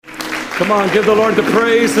Come on, give the Lord the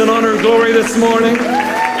praise and honor and glory this morning.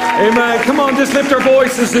 Amen. Come on, just lift our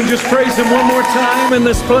voices and just praise Him one more time in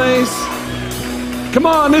this place. Come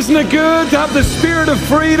on, isn't it good to have the spirit of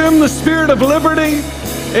freedom, the spirit of liberty?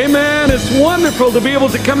 Amen. It's wonderful to be able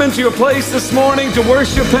to come into your place this morning to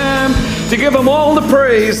worship Him, to give Him all the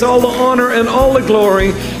praise, all the honor, and all the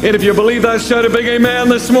glory. And if you believe that, shout a big amen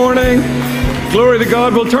this morning. Glory to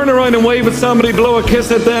God. We'll turn around and wave at somebody, blow a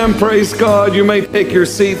kiss at them. Praise God. You may take your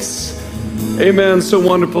seats. Amen. So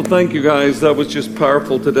wonderful. Thank you, guys. That was just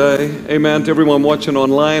powerful today. Amen. To everyone watching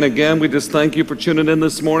online, again, we just thank you for tuning in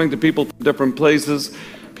this morning, to people from different places,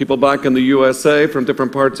 people back in the USA, from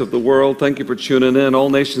different parts of the world. Thank you for tuning in. All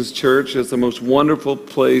Nations Church is the most wonderful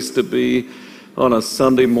place to be on a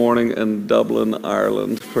Sunday morning in Dublin,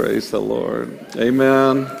 Ireland. Praise the Lord.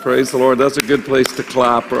 Amen. Praise the Lord. That's a good place to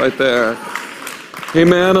clap right there.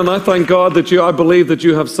 Amen. And I thank God that I believe that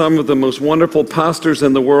you have some of the most wonderful pastors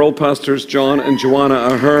in the world, Pastors John and Joanna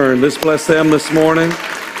Ahern. Let's bless them this morning.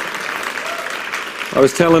 I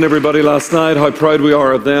was telling everybody last night how proud we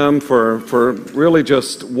are of them for really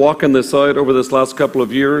just walking this out over this last couple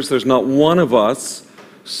of years. There's not one of us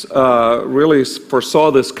really foresaw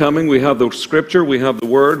this coming. We have the Scripture, we have the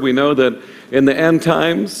Word. We know that in the end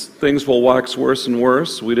times, things will wax worse and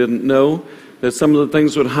worse. We didn't know that some of the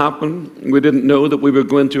things would happen. We didn't know that we would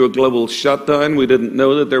go into a global shutdown. We didn't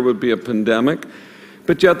know that there would be a pandemic.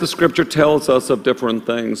 But yet the Scripture tells us of different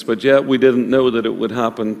things. But yet we didn't know that it would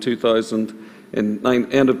happen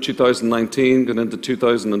end of 2019, going into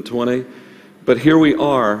 2020. But here we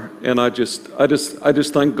are, and I just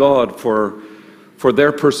thank God for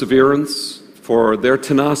their perseverance, for their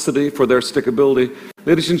tenacity, for their stickability.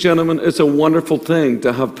 Ladies and gentlemen, it's a wonderful thing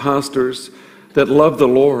to have pastors that love the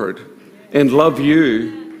Lord and love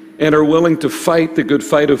you and are willing to fight the good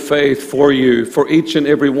fight of faith for you, for each and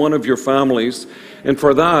every one of your families. And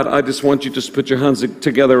for that, I just want you to just put your hands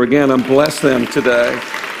together again and bless them today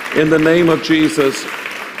in the name of Jesus.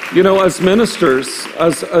 You know, as ministers,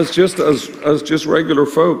 as just regular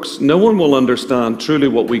folks, no one will understand truly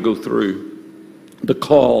what we go through. The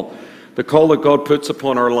call that God puts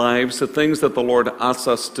upon our lives, the things that the Lord asks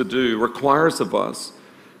us to do, requires of us.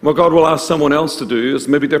 What God will ask someone else to do is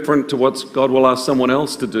maybe different to what God will ask someone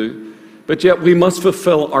else to do. But yet we must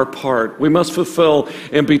fulfill our part. We must fulfill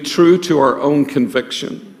and be true to our own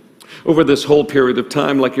conviction. Over this whole period of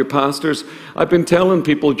time, like your pastors, I've been telling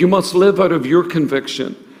people, you must live out of your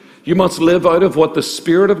conviction. You must live out of what the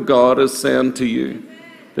Spirit of God is saying to you.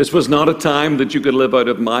 This was not a time that you could live out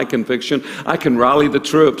of my conviction. I can rally the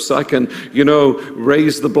troops. I can,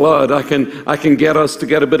 raise the blood. I can get us to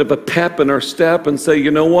get a bit of a pep in our step and say, you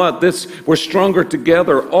know what, we're stronger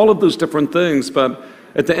together. All of those different things. But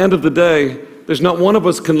at the end of the day, there's not one of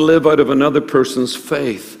us can live out of another person's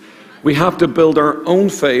faith. We have to build our own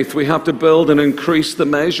faith. We have to build and increase the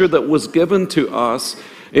measure that was given to us.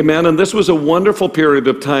 Amen. And this was a wonderful period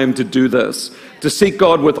of time to do this, to seek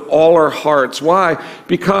God with all our hearts. Why?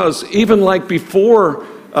 Because even like before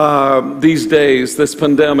these days, this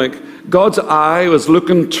pandemic, God's eye was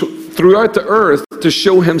looking throughout the earth to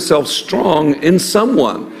show Himself strong in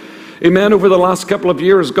someone. Amen. Over the last couple of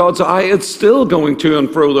years, God's eye is still going to and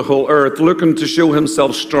fro the whole earth, looking to show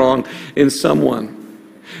Himself strong in someone.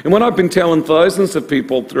 And what I've been telling thousands of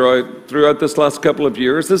people throughout this last couple of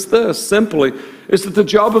years is this, simply, is that the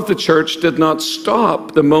job of the church did not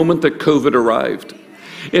stop the moment that COVID arrived.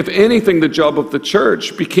 If anything, the job of the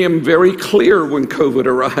church became very clear when COVID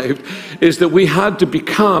arrived, is that we had to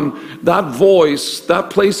become that voice, that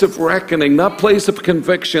place of reckoning, that place of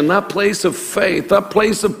conviction, that place of faith, that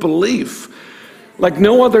place of belief. Like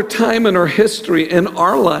no other time in our history, in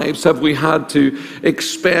our lives, have we had to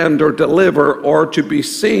expand or deliver or to be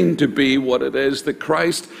seen to be what it is that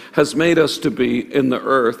Christ has made us to be in the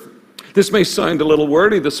earth. This may sound a little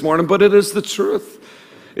wordy this morning, but it is the truth.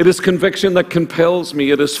 It is conviction that compels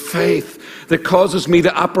me. It is faith that causes me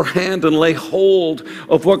to apprehend and lay hold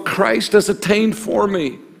of what Christ has attained for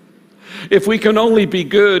me. If we can only be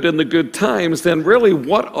good in the good times, then really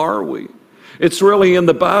what are we? It's really in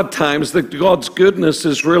the bad times that God's goodness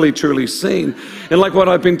is really truly seen. And like what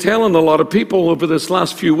I've been telling a lot of people over this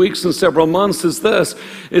last few weeks and several months is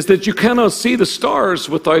that you cannot see the stars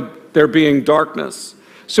without there being darkness.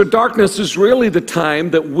 So darkness is really the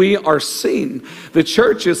time that we are seen. The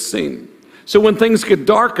church is seen. So when things get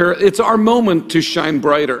darker, it's our moment to shine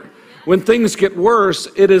brighter. When things get worse,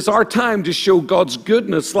 it is our time to show God's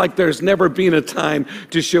goodness like there's never been a time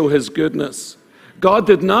to show His goodness. God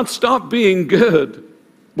did not stop being good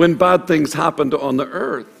when bad things happened on the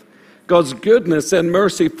earth. God's goodness and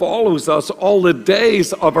mercy follows us all the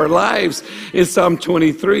days of our lives. In Psalm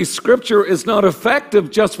 23, Scripture is not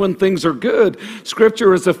effective just when things are good.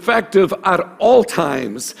 Scripture is effective at all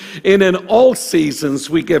times, and in all seasons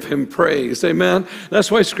we give Him praise. Amen?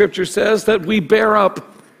 That's why Scripture says that we bear up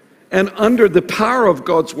and under the power of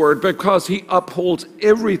God's Word, because He upholds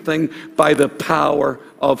everything by the power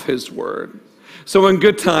of His Word. So in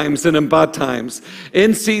good times and in bad times,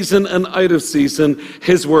 in season and out of season,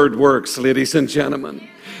 His Word works, ladies and gentlemen.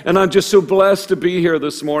 And I'm just so blessed to be here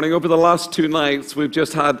this morning. Over the last 2 nights, we've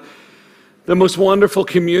just had the most wonderful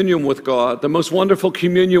communion with God, the most wonderful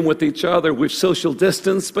communion with each other. We've social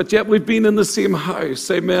distanced, but yet we've been in the same house,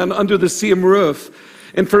 amen, under the same roof.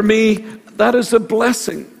 And for me, that is a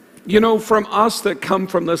blessing. You know, from us that come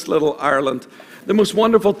from this little Ireland, the most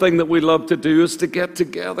wonderful thing that we love to do is to get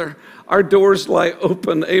together. Our doors lie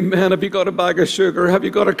open. Amen. Have you got a bag of sugar? Have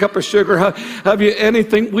you got a cup of sugar? Have you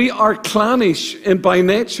anything? We are clannish by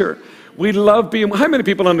nature. We love being. How many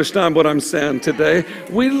people understand what I'm saying today?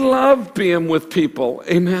 We love being with people.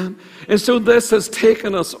 Amen. And so this has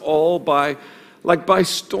taken us all by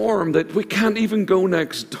storm, that we can't even go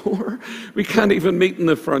next door. We can't even meet in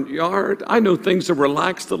the front yard. I know things are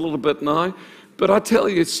relaxed a little bit now, but I tell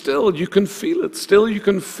you, still you can feel it. Still you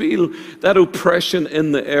can feel that oppression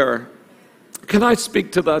in the air. Can I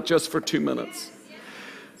speak to that just for 2 minutes?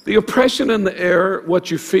 The oppression in the air, what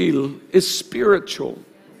you feel, is spiritual.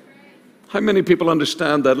 How many people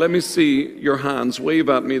understand that? Let me see your hands. Wave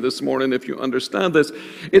at me this morning if you understand this.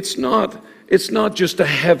 It's not just a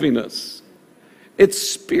heaviness. It's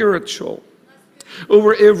spiritual.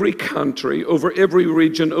 Over every country, over every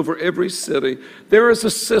region, over every city, there is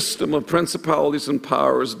a system of principalities and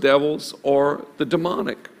powers, devils, or the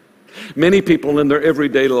demonic. Many people in their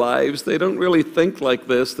everyday lives, they don't really think like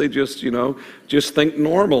this. They just think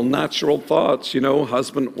normal, natural thoughts,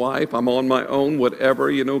 husband, wife, I'm on my own, whatever,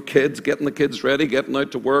 kids, getting the kids ready, getting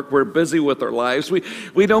out to work. We're busy with our lives.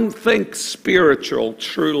 We don't think spiritual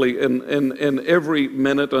truly in every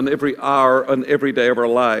minute, and every hour, and every day of our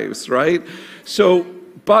lives, right? So,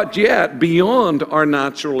 but yet, beyond our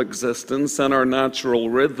natural existence and our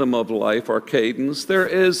natural rhythm of life, our cadence, there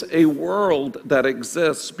is a world that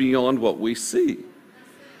exists beyond what we see.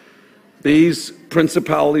 These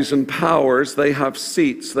principalities and powers, they have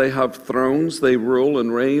seats, they have thrones, they rule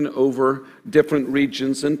and reign over different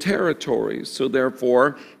regions and territories. So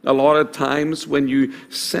therefore, a lot of times when you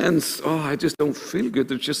sense, I just don't feel good,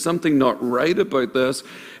 there's just something not right about this,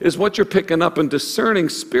 is what you're picking up and discerning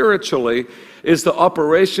spiritually is the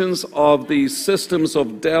operations of these systems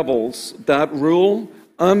of devils that rule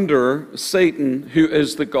under Satan, who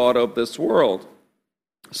is the god of this world.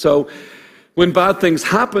 So when bad things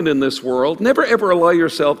happen in this world, never ever allow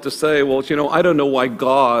yourself to say, well, I don't know why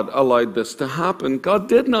God allowed this to happen. God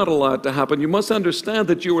did not allow it to happen. You must understand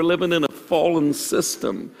that you are living in a fallen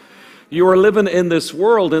system. You are living in this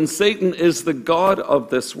world, and Satan is the god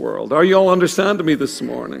of this world. Are you all understanding me this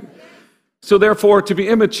morning? So therefore, to be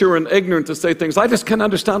immature and ignorant to say things, I just can't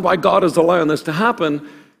understand why God is allowing this to happen,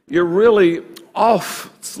 you're really off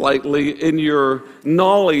slightly in your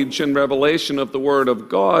knowledge and revelation of the Word of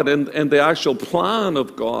God and the actual plan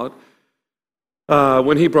of God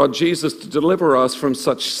when He brought Jesus to deliver us from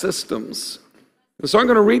such systems. And so I'm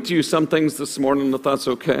going to read to you some things this morning, if that's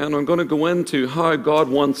okay, and I'm going to go into how God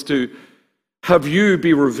wants to have you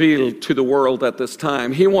be revealed to the world at this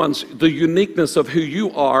time. He wants the uniqueness of who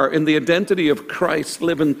you are and the identity of Christ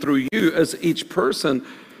living through you as each person.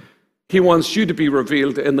 He wants you to be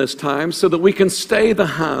revealed in this time so that we can stay the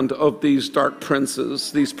hand of these dark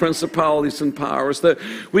princes, these principalities and powers, that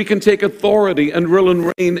we can take authority and rule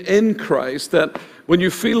and reign in Christ, that when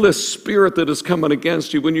you feel this spirit that is coming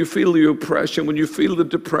against you, when you feel the oppression, when you feel the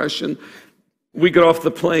depression, we get off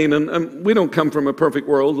the plane, and we don't come from a perfect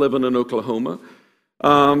world living in Oklahoma,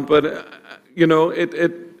 but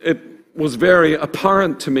it was very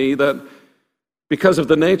apparent to me that because of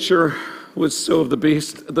the nature was so of the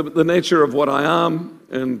beast, the nature of what I am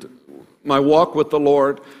and my walk with the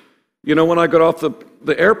Lord. When I got off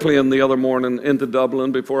the airplane the other morning into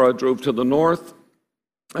Dublin before I drove to the north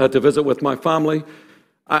to visit with my family,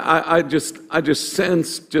 I just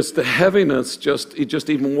sensed just the heaviness, just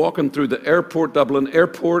even walking through the airport, Dublin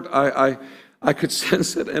airport, I could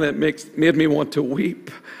sense it, and it made me want to weep.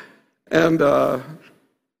 And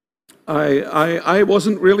I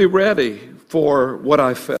wasn't really ready for what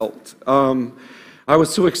I felt. I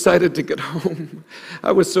was so excited to get home.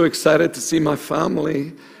 I was so excited to see my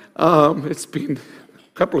family. It's been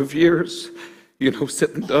a couple of years,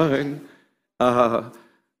 sitting down.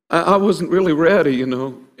 I wasn't really ready,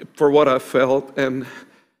 for what I felt. And,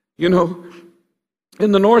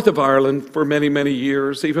 In the north of Ireland for many, many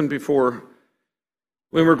years, even before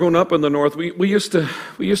when we were growing up in the north, we used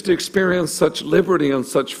to experience such liberty and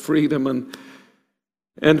such freedom,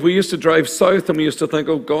 and we used to drive south, and we used to think,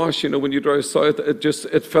 oh gosh, when you drive south,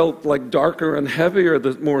 it felt like darker and heavier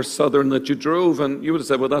the more southern that you drove. And you would have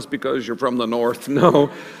said, well, that's because you're from the north. No,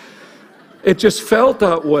 it just felt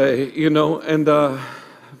that way, and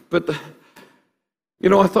but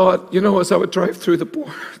I thought, as I would drive through to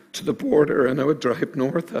the border, and I would drive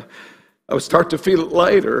north, I would start to feel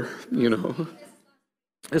lighter.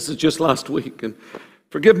 This is just last week, and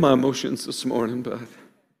forgive my emotions this morning, but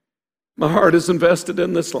my heart is invested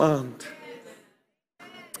in this land.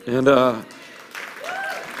 And I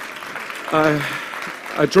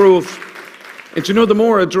drove, and the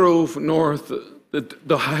more I drove north,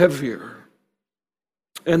 the heavier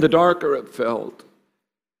and the darker it felt.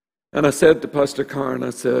 And I said to Pastor Karen,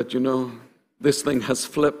 I said, this thing has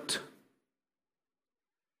flipped.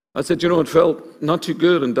 I said, it felt not too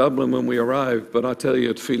good in Dublin when we arrived, but I tell you,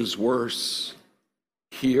 it feels worse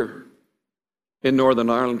here in Northern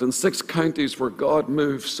Ireland, in 6 counties where God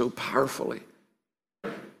moves so powerfully.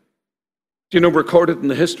 Recorded in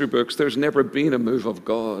the history books, there's never been a move of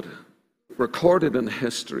God recorded in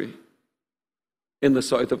history in the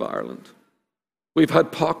south of Ireland. We've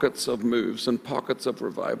had pockets of moves and pockets of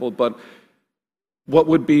revival, but what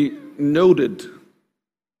would be noted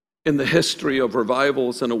in the history of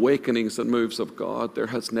revivals and awakenings and moves of God, there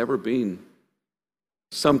has never been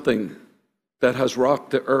something that has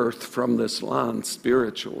rocked the earth from this land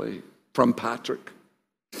spiritually, from Patrick,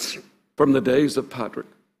 from the days of Patrick.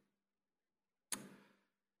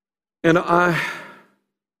 And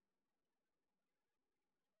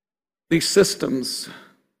these systems,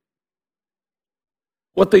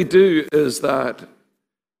 what they do is that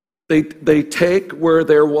they take where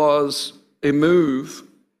there was a move,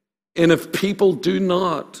 and if people do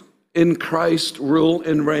not in Christ rule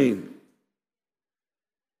and reign,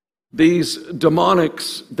 these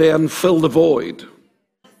demonics then fill the void.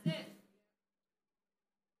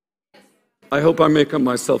 I hope I'm making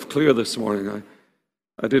myself clear this morning.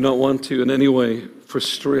 I do not want to in any way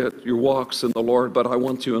frustrate your walks in the Lord, but I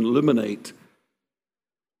want to illuminate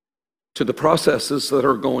to the processes that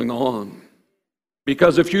are going on.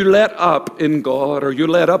 Because if you let up in God, or you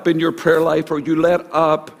let up in your prayer life, or you let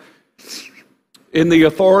up in the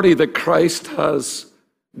authority that Christ has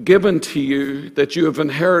given to you, that you have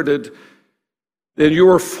inherited, then you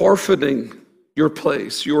are forfeiting your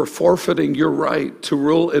place. You are forfeiting your right to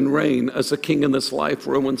rule and reign as a king in this life.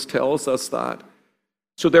 Romans tells us that.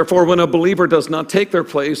 So therefore, when a believer does not take their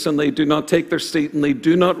place, and they do not take their seat, and they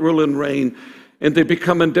do not rule and reign, and they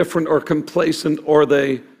become indifferent or complacent, or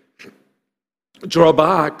they draw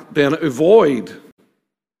back, then a void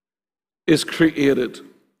is created.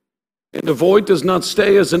 And the void does not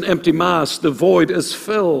stay as an empty mass. The void is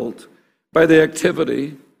filled by the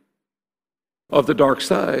activity of the dark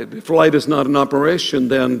side. If light is not in operation,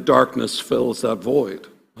 then darkness fills that void.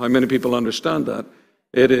 How many people understand that?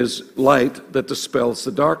 It is light that dispels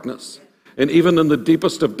the darkness. And even in the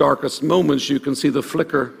deepest of darkest moments, you can see the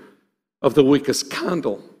flicker of the weakest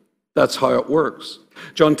candle. That's how it works.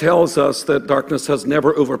 John tells us that darkness has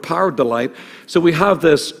never overpowered the light. So we have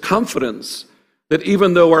this confidence that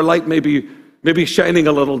even though our light may be shining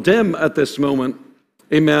a little dim at this moment,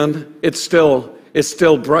 amen, it's still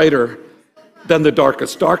brighter than the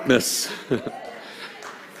darkest darkness.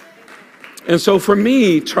 And so for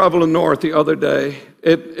me, traveling north the other day,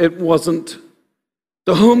 it wasn't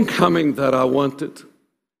the homecoming that I wanted.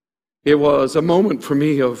 It was a moment for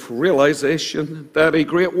me of realization that a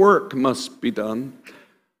great work must be done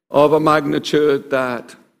of a magnitude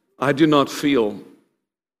that I do not feel.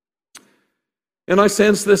 And I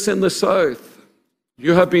sense this in the South.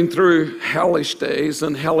 You have been through hellish days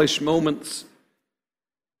and hellish moments.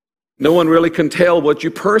 No one really can tell what you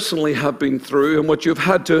personally have been through and what you've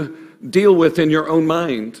had to deal with in your own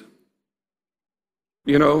mind.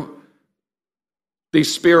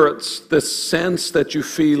 These spirits, this sense that you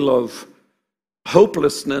feel of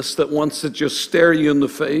hopelessness that wants to just stare you in the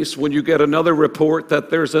face when you get another report that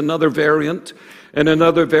there's another variant and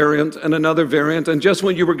another variant and another variant. And just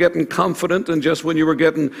when you were getting confident and just when you were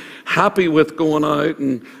getting happy with going out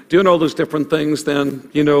and doing all those different things, then,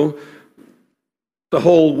 the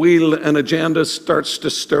whole wheel and agenda starts to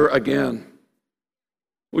stir again.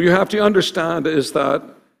 What you have to understand is that,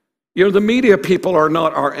 the media people are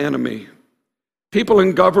not our enemy. People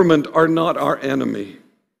in government are not our enemy.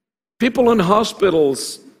 People in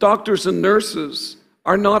hospitals, doctors and nurses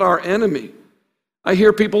are not our enemy. I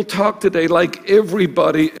hear people talk today like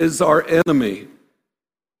everybody is our enemy.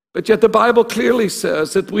 But yet the Bible clearly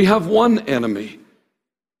says that we have one enemy,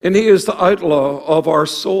 And he is the outlaw of our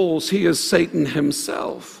souls. He is Satan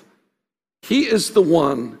himself. He is the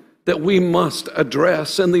one that we must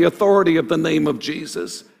address in the authority of the name of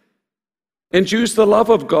Jesus and use the love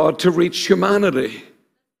of God to reach humanity.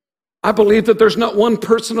 I believe that there's not one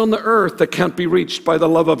person on the earth that can't be reached by the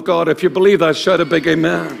love of God. If you believe that, shout a big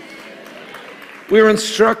amen. We're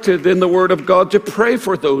instructed in the Word of God to pray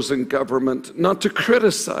for those in government, not to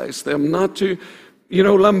criticize them, not to,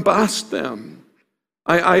 lambast them.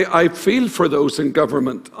 I feel for those in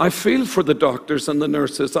government. I feel for the doctors and the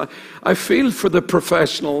nurses. I feel for the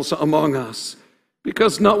professionals among us,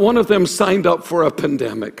 because not one of them signed up for a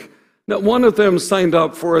pandemic. Not one of them signed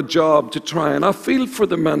up for a job to try. And I feel for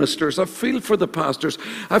the ministers. I feel for the pastors.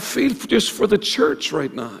 I feel just for the church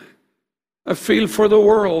right now. I feel for the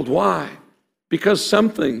world. Why? Because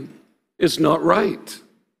something is not right.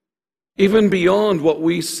 Even beyond what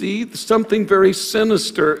we see, something very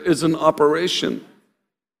sinister is in operation.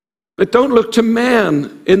 But don't look to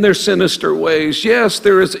man in their sinister ways. Yes,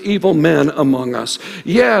 there is evil men among us.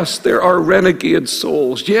 Yes, there are renegade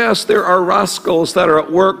souls. Yes, there are rascals that are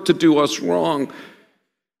at work to do us wrong.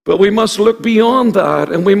 But we must look beyond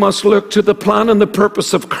that, and we must look to the plan and the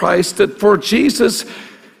purpose of Christ, that for Jesus,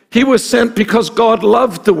 he was sent because God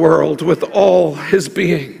loved the world with all his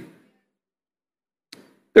being.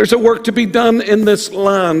 There's a work to be done in this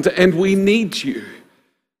land, and we need you.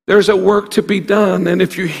 There's a work to be done, and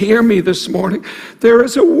if you hear me this morning, there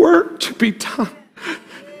is a work to be done.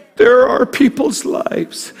 There are people's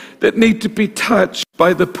lives that need to be touched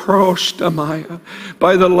by the prostamaya,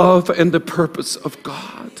 by the love and the purpose of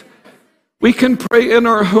God. We can pray in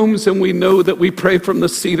our homes, and we know that we pray from the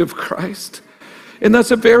seat of Christ. And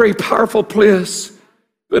that's a very powerful place.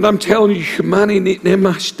 But I'm telling you, humanity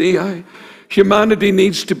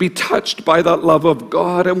needs to be touched by that love of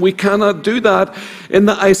God, and we cannot do that in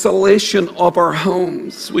the isolation of our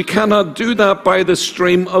homes. We cannot do that by the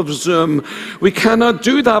stream of Zoom. We cannot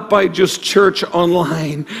do that by just church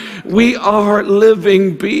online. We are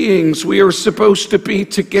living beings. We are supposed to be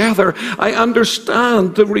together. I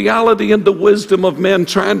understand the reality and the wisdom of men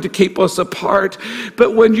trying to keep us apart,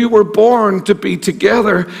 but when you were born to be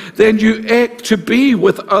together, then you ache to be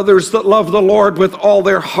with others that love the Lord with all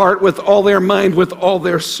their heart, with all their mind, with all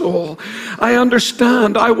their soul. I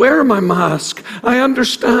understand. I wear my mask. I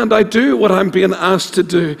understand. I do what I'm being asked to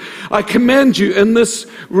do. I commend you in this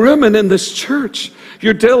room and in this church.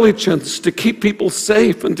 Your diligence to keep people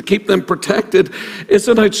safe and to keep them protected is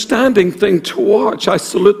an outstanding thing to watch. I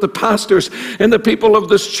salute the pastors and the people of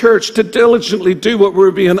this church to diligently do what we're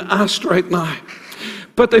being asked right now.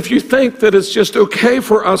 But if you think that it's just okay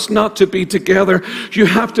for us not to be together, you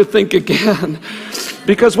have to think again.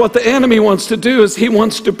 Because what the enemy wants to do is he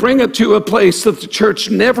wants to bring it to a place that the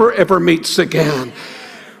church never ever meets again.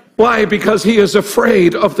 Why? Because he is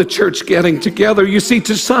afraid of the church getting together. You see,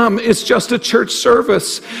 to some, it's just a church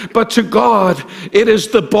service. But to God, it is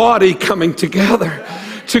the body coming together.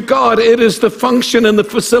 To God, it is the function and the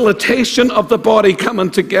facilitation of the body coming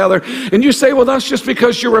together. And you say, well, that's just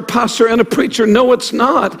because you're a pastor and a preacher. No, it's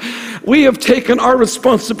not. We have taken our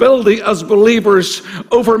responsibility as believers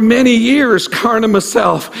over many years, Karen and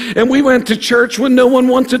myself. And we went to church when no one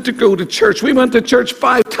wanted to go to church. We went to church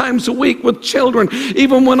 5 times a week with children.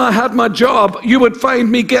 Even when I had my job, you would find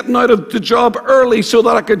me getting out of the job early so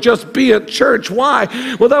that I could just be at church. Why?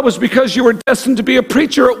 Well, that was because you were destined to be a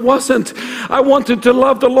preacher. It wasn't. I wanted to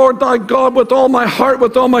love the Lord thy God with all my heart,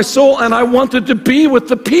 with all my soul, and I wanted to be with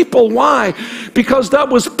the people. Why? Because that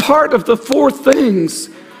was part of the 4 things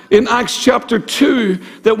in Acts chapter 2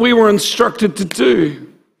 that we were instructed to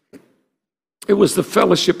do. It was the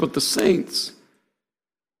fellowship of the saints.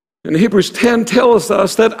 And Hebrews 10 tells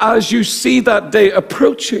us that as you see that day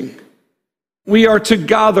approaching, we are to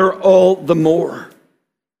gather all the more.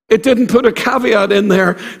 It didn't put a caveat in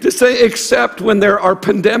there to say except when there are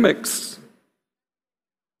pandemics.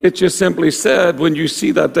 It just simply said, when you see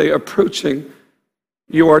that day approaching,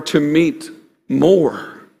 you are to meet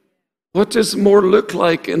more. What does more look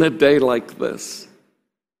like in a day like this?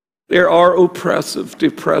 There are oppressive,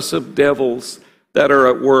 depressive devils that are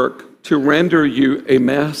at work to render you a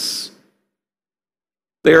mess.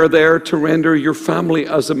 They are there to render your family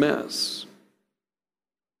as a mess.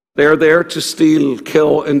 They are there to steal,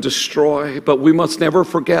 kill, and destroy. But we must never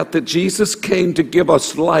forget that Jesus came to give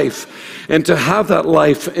us life and to have that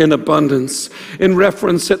life in abundance. In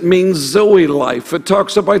reference, it means Zoe life. It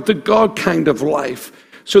talks about the God kind of life.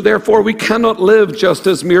 So therefore, we cannot live just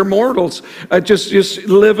as mere mortals, just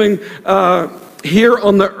living here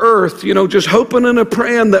on the earth, just hoping and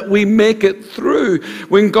praying that we make it through,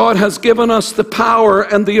 when God has given us the power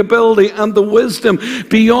and the ability and the wisdom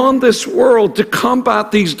beyond this world to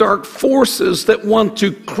combat these dark forces that want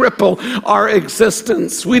to cripple our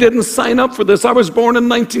existence. We didn't sign up for this. I was born in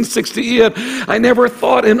 1968. I never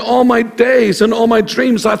thought in all my days and all my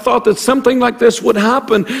dreams, I thought that something like this would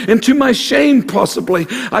happen, and to my shame possibly,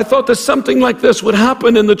 I thought that something like this would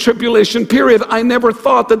happen in the tribulation period. I never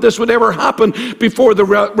thought that this would ever happen before the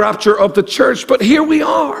rapture of the church, but here we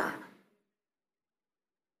are.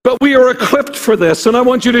 But we are equipped for this, and I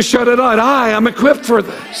want you to shout it out. I am equipped for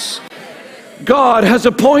this. God has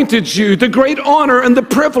appointed you the great honor and the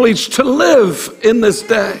privilege to live in this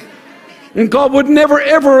day. And God would never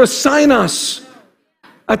ever assign us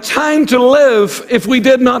a time to live if we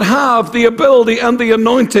did not have the ability and the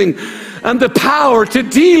anointing and the power to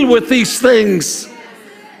deal with these things.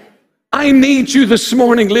 I need you this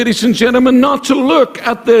morning, ladies and gentlemen, not to look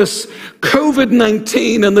at this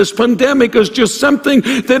COVID-19 and this pandemic as just something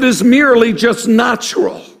that is merely just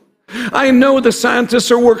natural. I know the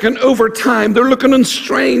scientists are working overtime. They're looking at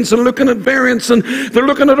strains and looking at variants, and they're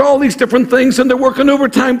looking at all these different things, and they're working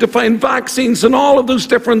overtime to find vaccines and all of those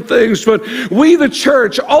different things. But we, the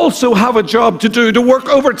church, also have a job to do, to work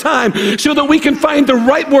overtime so that we can find the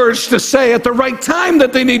right words to say at the right time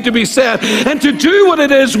that they need to be said, and to do what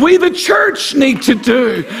it is we, the church, need to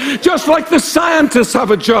do. Just like the scientists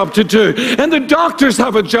have a job to do, and the doctors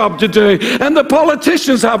have a job to do, and the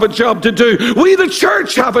politicians have a job to do, we, the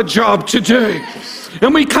church, have a job to do.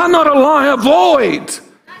 And we cannot allow a void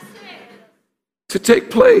to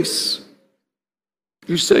take place.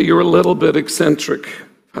 You say you're a little bit eccentric,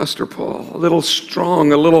 Pastor Paul, a little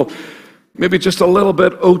strong, a little, maybe just a little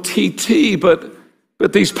bit OTT,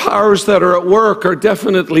 but these powers that are at work are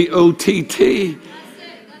definitely OTT.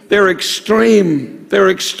 They're extreme.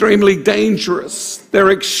 They're extremely dangerous.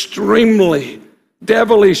 They're extremely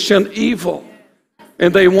devilish and evil.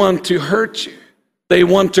 And they want to hurt you. They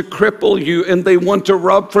want to cripple you, and they want to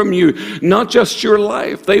rob from you not just your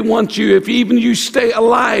life. They want you, if even you stay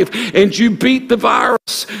alive and you beat the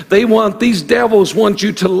virus, these devils want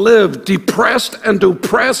you to live depressed and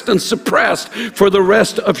oppressed and suppressed for the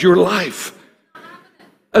rest of your life.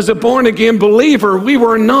 As a born-again believer, we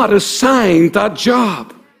were not assigned that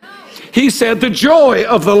job. He said, the joy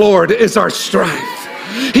of the Lord is our strength.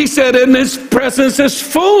 He said, in His presence is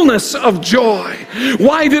fullness of joy.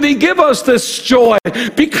 Why did He give us this joy?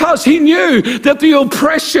 Because He knew that the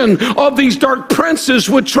oppression of these dark princes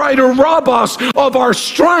would try to rob us of our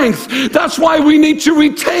strength. That's why we need to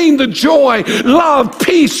retain the joy, love,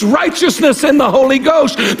 peace, righteousness in the Holy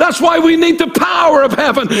Ghost. That's why we need the power of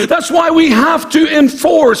heaven. That's why we have to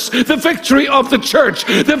enforce the victory of the church,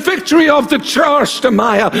 the victory of the church,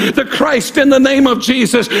 the Christ in the name of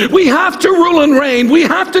Jesus. We have to rule and reign. We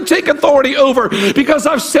have to take authority over, because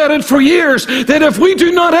I've said it for years that if we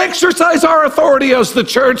do not exercise our authority as the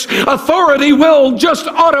church, authority will just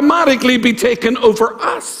automatically be taken over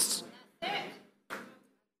us.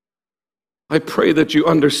 I pray that you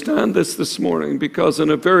understand this morning, because in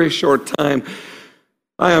a very short time,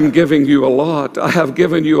 I am giving you a lot. I have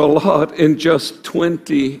given you a lot in just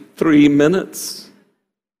 23 minutes.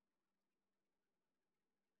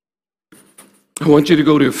 I want you to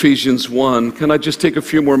go to Ephesians 1. Can I just take a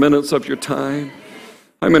few more minutes of your time?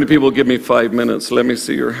 How many people give me 5 minutes? Let me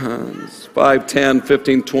see your hands. 5, 10,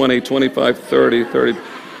 15, 20, 25, 30.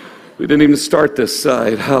 We didn't even start this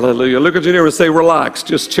side. Hallelujah. Look at your neighbor and say, relax,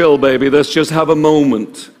 just chill, baby. Let's just have a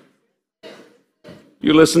moment.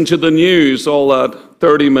 You listen to the news all that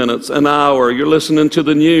 30 minutes, an hour. You're listening to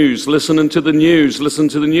the news, listening to the news, listen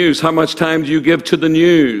to the news. How much time do you give to the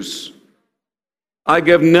news? I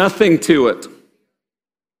give nothing to it.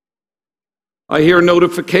 I hear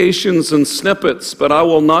notifications and snippets, but I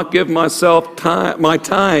will not give myself my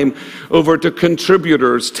time over to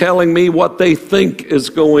contributors telling me what they think is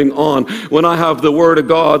going on, when I have the Word of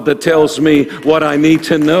God that tells me what I need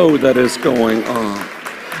to know that is going on.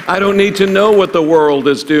 I don't need to know what the world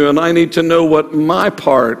is doing. I need to know what my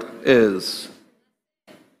part is.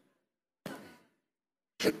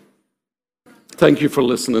 Thank you for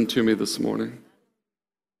listening to me this morning.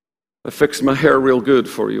 I fixed my hair real good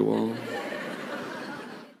for you all.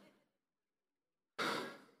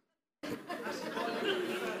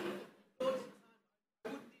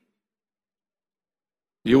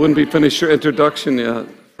 You wouldn't be finished your introduction yet.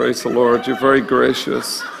 Praise the Lord. You're very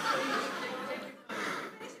gracious.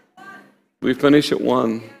 We finish at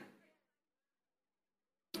 1.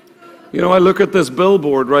 You know, I look at this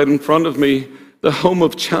billboard right in front of me, the home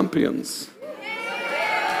of champions.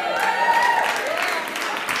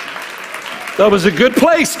 That was a good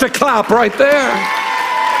place to clap right there.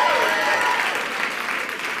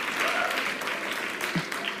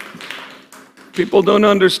 People don't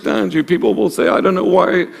understand you. People will say, I don't know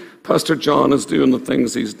why Pastor John is doing the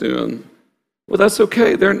things he's doing. Well, that's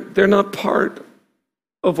okay. They're not part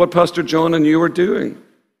of what Pastor John and you are doing.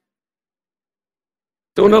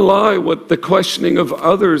 Don't allow what the questioning of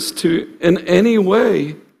others to in any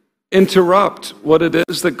way interrupt what it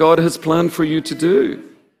is that God has planned for you to do.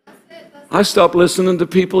 I stopped listening to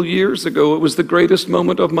people years ago. It was the greatest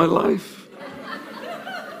moment of my life.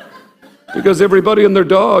 Because everybody and their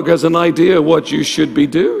dog has an idea what you should be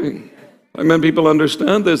doing. I mean, people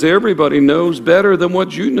understand this. Everybody knows better than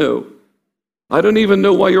what you know. I don't even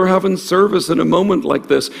know why you're having service in a moment like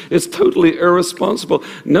this. It's totally irresponsible.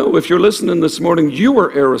 No, if you're listening this morning, you are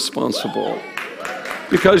irresponsible.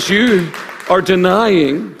 Because you are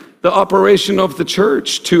denying the operation of the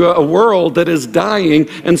church to a world that is dying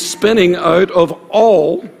and spinning out of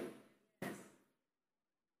all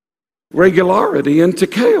regularity into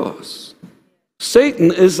chaos.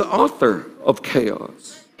 Satan is the author of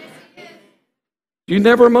chaos. You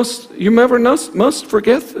must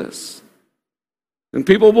forget this. And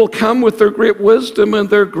people will come with their great wisdom and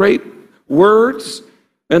their great words,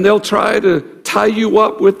 and they'll try to tie you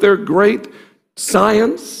up with their great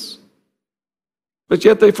science. But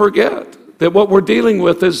yet they forget that what we're dealing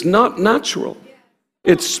with is not natural.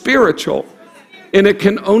 It's spiritual. And it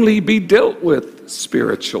can only be dealt with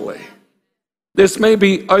spiritually. This may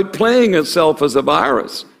be outplaying itself as a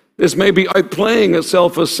virus. This may be outplaying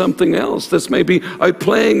itself as something else. This may be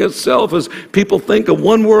outplaying itself as people think of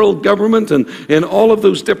one world government and all of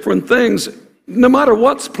those different things. No matter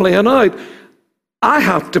what's playing out, I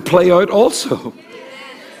have to play out also.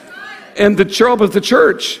 And the job of the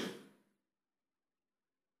church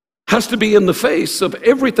has to be in the face of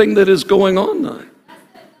everything that is going on now.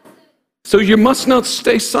 So you must not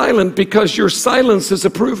stay silent, because your silence is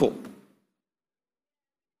approval.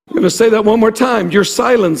 I'm going to say that one more time. Your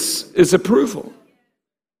silence is approval.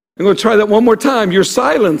 I'm going to try that one more time. Your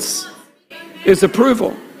silence is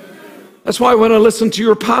approval. That's why when I listened to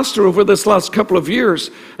your pastor over this last couple of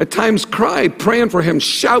years, at times cried, praying for him,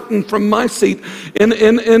 shouting from my seat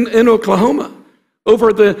in Oklahoma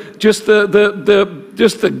over the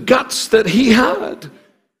guts that he had,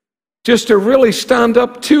 just to really stand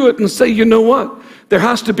up to it and say, you know what? There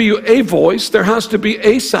has to be a voice. There has to be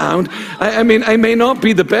a sound. I mean, I may not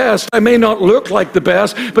be the best. I may not look like the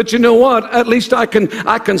best. But you know what? At least I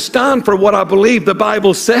can stand for what I believe the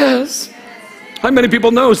Bible says. How many people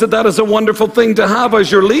knows that that is a wonderful thing to have as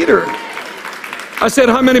your leader? I said,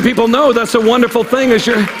 how many people know that's a wonderful thing as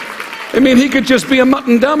your... I mean, he could just be a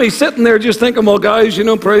mutton dummy sitting there just thinking, well, guys,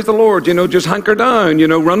 praise the Lord, just hunker down,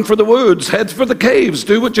 run for the woods, head for the caves,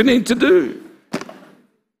 do what you need to do.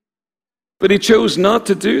 But he chose not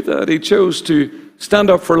to do that. He chose to stand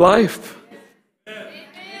up for life. I'm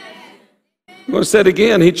going to say it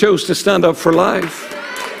again. He chose to stand up for life.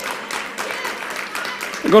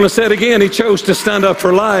 I'm going to say it again. He chose to stand up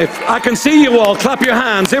for life. I can see you all. Clap your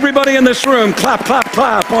hands. Everybody in this room, clap, clap,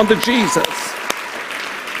 clap unto Jesus.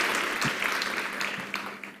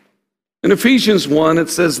 In Ephesians 1, it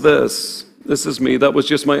says this. This is me. That was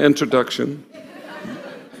just my introduction.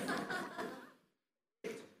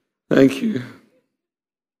 Thank you.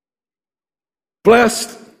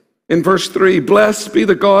 Blessed, in verse 3, blessed be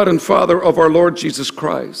the God and Father of our Lord Jesus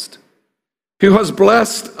Christ, who has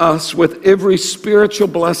blessed us with every spiritual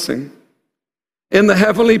blessing in the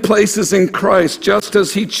heavenly places in Christ, just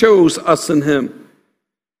as he chose us in him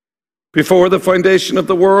before the foundation of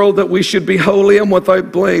the world, that we should be holy and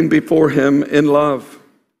without blame before him in love,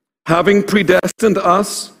 having predestined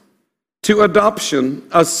us to adoption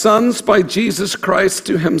as sons by Jesus Christ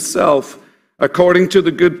to himself, according to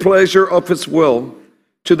the good pleasure of his will,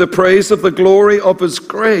 to the praise of the glory of his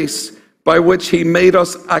grace, by which he made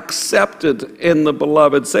us accepted in the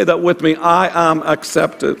beloved. Say that with me. I am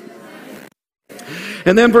accepted.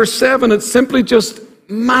 And then verse 7, it's simply just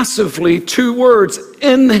massively two words: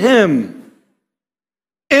 in him.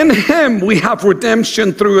 In him we have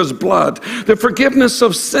redemption through his blood, the forgiveness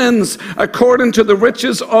of sins according to the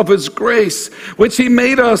riches of his grace, which he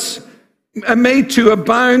made to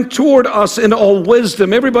abound toward us in all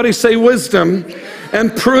wisdom. Everybody say wisdom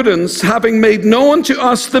and prudence, having made known to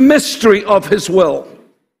us the mystery of his will.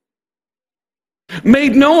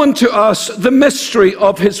 Made known to us the mystery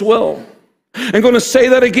of his will. I'm going to say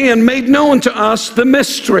that again. Made known to us the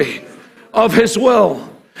mystery of his will.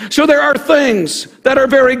 So there are things that are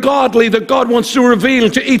very godly that God wants to reveal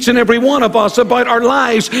to each and every one of us about our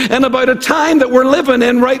lives and about a time that we're living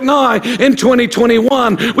in right now in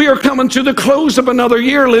 2021. We are coming to the close of another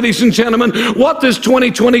year, ladies and gentlemen. What does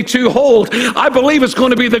 2022 hold? I believe it's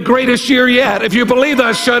going to be the greatest year yet. If you believe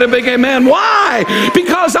that, shout a big amen. Why?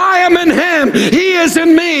 Because I am in Him. He is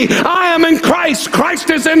in me. I am in Christ. Christ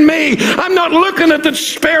is in me. I'm not looking at the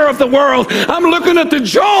despair of the world. I'm looking at the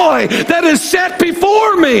joy that is set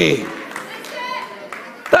before me.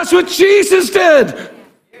 That's what Jesus did.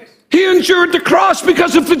 He endured the cross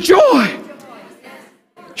because of the joy.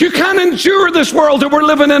 You can't endure this world that we're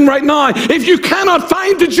living in right now if you cannot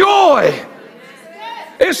find the joy.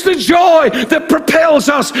 It's the joy that propels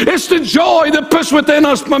us. It's the joy that puts within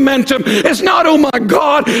us momentum. It's not, oh my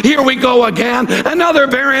God, here we go again. Another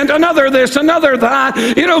variant, another this, another that.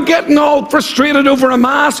 You know, getting all frustrated over a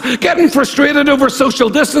mask, getting frustrated over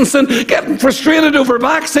social distancing, getting frustrated over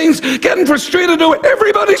vaccines, getting frustrated over,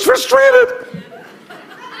 everybody's frustrated.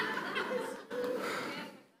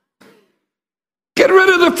 Get rid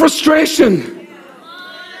of the frustration.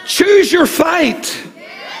 Choose your fight.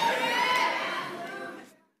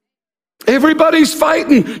 Everybody's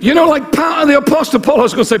fighting. You know, like the Apostle Paul, I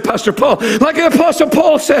was going to say Pastor Paul, like the Apostle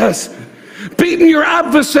Paul says, beating your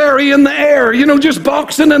adversary in the air, you know, just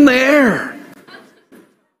boxing in the air.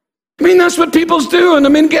 I mean, that's what people's doing. I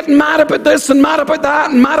mean, getting mad about this and mad about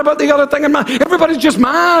that and mad about the other thing. And everybody's just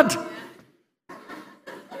mad.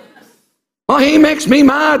 Oh, he makes me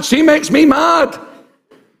mad. She makes me mad.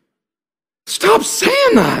 Stop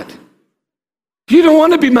saying that. You don't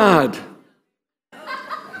want to be mad.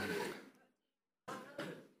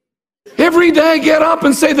 Every day get up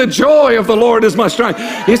and say, the joy of the Lord is my strength.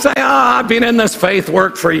 You say, I've been in this faith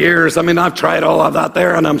work for years. I mean, I've tried all of that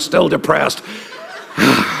there and I'm still depressed.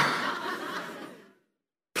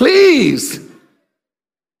 Please,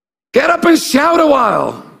 get up and shout a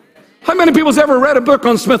while. How many people's ever read a book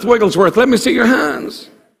on Smith Wigglesworth? Let me see your hands.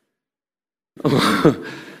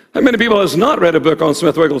 How many people has not read a book on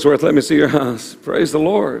Smith Wigglesworth? Let me see your hands. Praise the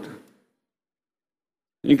Lord.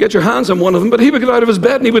 You can get your hands on one of them, but he would get out of his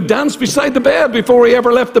bed and he would dance beside the bed before he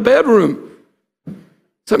ever left the bedroom.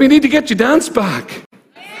 Some of you need to get your dance back.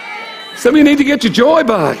 Some of you need to get your joy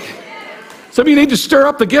back. Some of you need to stir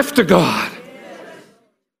up the gift of God.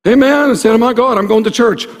 Amen. And say, oh my God, I'm going to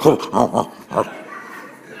church.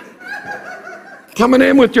 Coming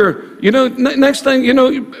in with your, you know, next thing, you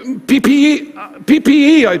know,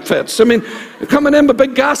 PPE outfits. I mean, coming in with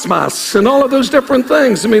big gas masks and all of those different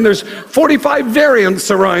things. I mean, there's 45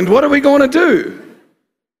 variants around. What are we going to do?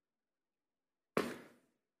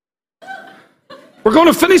 We're going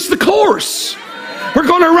to finish the course. We're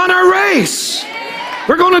going to run our race.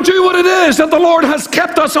 We're going to do what it is that the Lord has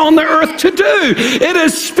kept us on the earth to do. It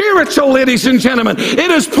is spiritual, ladies and gentlemen. It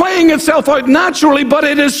is playing itself out naturally, but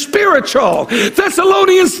it is spiritual.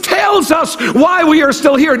 Thessalonians tells us why we are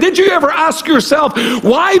still here. Did you ever ask yourself,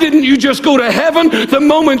 why didn't you just go to heaven the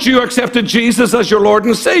moment you accepted Jesus as your Lord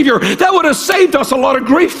and Savior? That would have saved us a lot of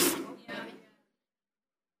grief.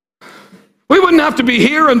 We wouldn't have to be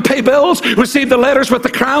here and pay bills, receive the letters with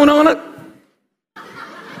the crown on it.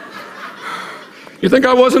 You think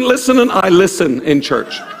I wasn't listening? I listen in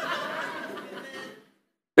church.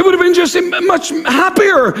 It would have been just much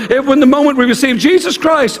happier if when the moment we receive Jesus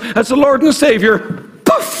Christ as the Lord and Savior,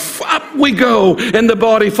 poof, up we go, and the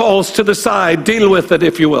body falls to the side. Deal with it,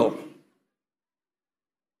 if you will.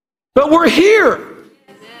 But we're here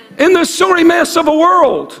in the sorry mess of a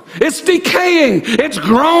world. It's decaying. It's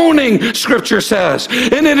groaning, Scripture says.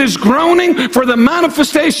 And it is groaning for the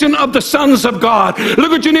manifestation of the sons of God.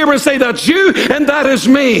 Look at your neighbor and say, that's you and that is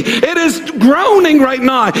me. It is groaning right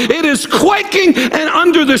now. It is quaking and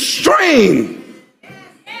under the strain.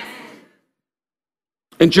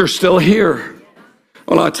 And you're still here.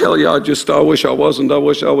 Well, I tell you, I wish I wasn't. I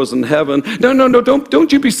wish I was in heaven. No,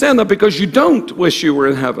 don't you be saying that because you don't wish you were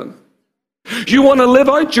in heaven. You want to live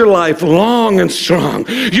out your life long and strong.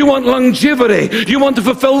 You want longevity. You want to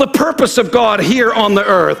fulfill the purpose of God here on the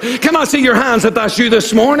earth. Can I see your hands if that's you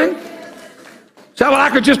this morning? Say, well, I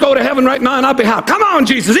could just go to heaven right now and I'd be happy. Come on,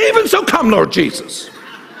 Jesus. Even so, come, Lord Jesus.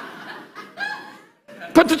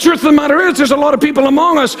 But the truth of the matter is, there's a lot of people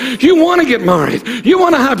among us, you want to get married. You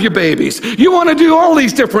want to have your babies. You want to do all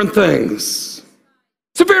these different things.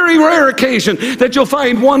 It's a very rare occasion that you'll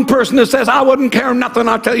find one person that says, I wouldn't care nothing,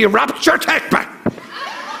 I'll tell you, rapture, take me.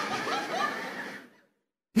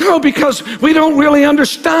 No, because we don't really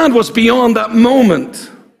understand what's beyond that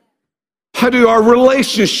moment. How do our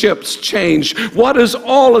relationships change? What does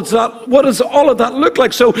all of that look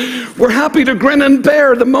like? So we're happy to grin and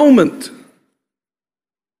bear the moment.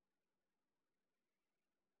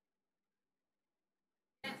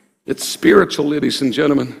 It's spiritual, ladies and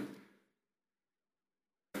gentlemen.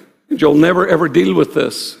 And you'll never, ever deal with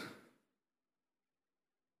this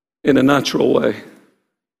in a natural way.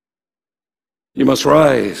 You must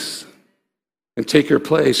rise and take your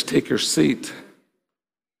place, take your seat.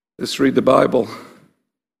 Let's read the Bible.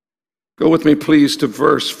 Go with me, please, to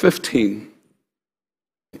verse 15.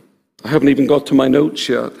 I haven't even got to my notes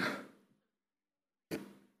yet.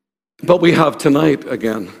 But we have tonight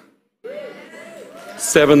again.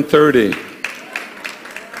 7:30.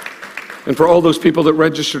 And for all those people that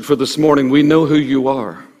registered for this morning, we know who you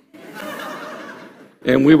are.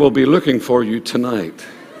 And we will be looking for you tonight.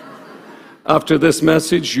 After this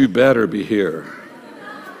message, you better be here.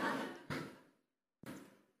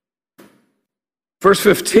 Verse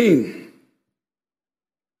 15.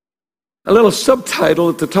 A little subtitle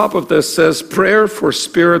at the top of this says, Prayer for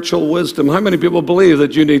Spiritual Wisdom. How many people believe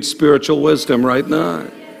that you need spiritual wisdom right now?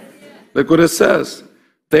 Look what it says.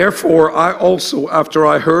 Therefore, I also, after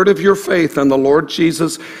I heard of your faith in the Lord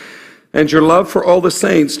Jesus and your love for all the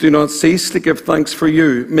saints, do not cease to give thanks for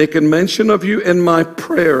you, making mention of you in my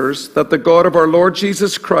prayers, that the God of our Lord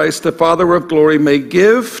Jesus Christ, the Father of glory, may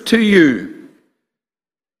give to you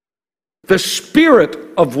the spirit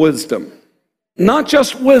of wisdom. Not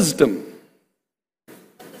just wisdom,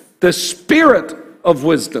 the spirit of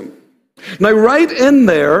wisdom. Now, right in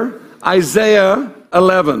there, Isaiah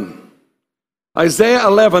 11. Isaiah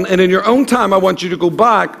 11, and in your own time, I want you to go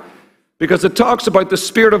back because it talks about the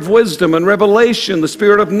spirit of wisdom and revelation, the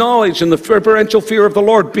spirit of knowledge, and the reverential fear of the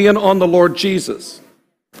Lord being on the Lord Jesus.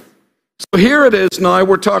 So here it is now,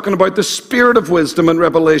 we're talking about the spirit of wisdom and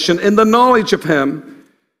revelation in the knowledge of Him,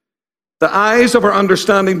 the eyes of our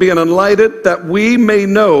understanding being enlightened, that we may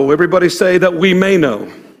know. Everybody say that we may know.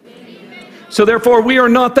 So therefore, we are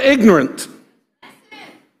not the ignorant.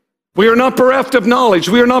 We are not bereft of knowledge.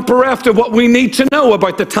 We are not bereft of what we need to know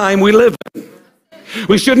about the time we live in.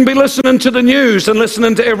 We shouldn't be listening to the news and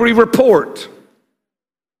listening to every report.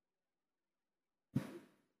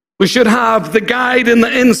 We should have the guide in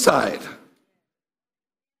the inside.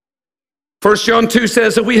 1 John 2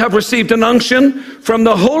 says that we have received an unction from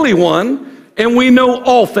the Holy One, and we know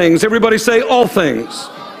all things. Everybody say all things.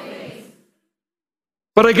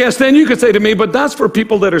 But I guess then you could say to me, but that's for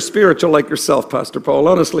people that are spiritual like yourself, Pastor Paul.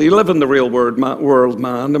 Honestly, you live in the real world,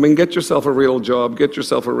 man. I mean, get yourself a real job, get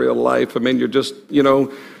yourself a real life. I mean, you're just,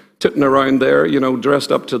 tooting around there,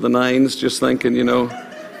 dressed up to the nines, just thinking,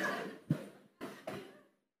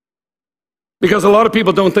 Because a lot of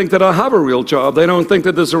people don't think that I have a real job. They don't think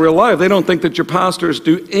that there's a real life. They don't think that your pastors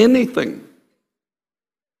do anything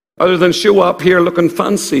other than show up here looking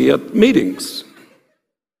fancy at meetings.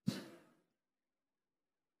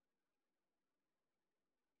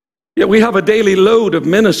 Yet we have a daily load of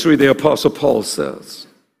ministry, the Apostle Paul says.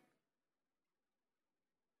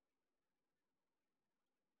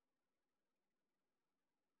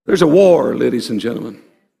 There's a war, ladies and gentlemen.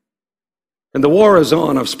 And the war is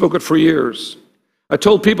on. I've spoken for years. I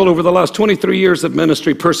told people over the last 23 years of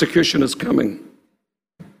ministry, persecution is coming.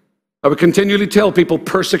 I would continually tell people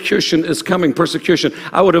persecution is coming, persecution.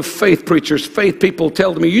 I would have faith preachers, faith people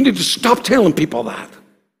tell me, you need to stop telling people that.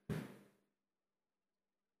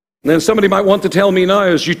 And then somebody might want to tell me now,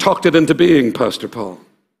 as you talked it into being, Pastor Paul,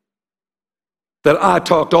 that I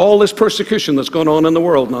talked all this persecution that's going on in the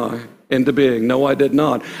world now into being. No, I did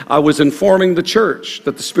not. I was informing the church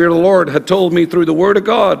that the Spirit of the Lord had told me through the Word of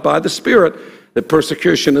God by the Spirit that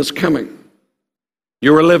persecution is coming.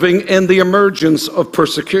 You are living in the emergence of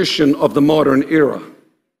persecution of the modern era.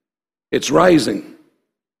 It's rising.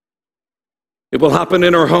 It will happen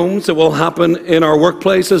in our homes. It will happen in our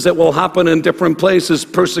workplaces. It will happen in different places.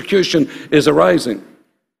 Persecution is arising.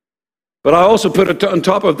 But I also put it on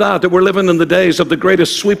top of that we're living in the days of the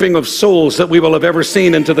greatest sweeping of souls that we will have ever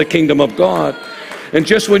seen into the kingdom of God. And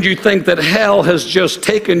just when you think that hell has just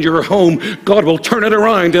taken your home, God will turn it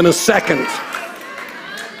around in a second.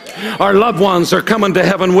 Our loved ones are coming to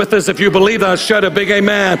heaven with us. If you believe that, shout a big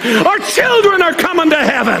amen. Our children are coming to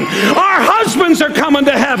heaven. Our husbands are coming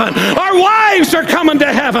to heaven. Our wives are coming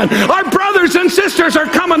to heaven. Our brothers and sisters are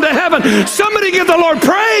coming to heaven. Somebody give the Lord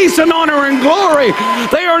praise and honor and glory.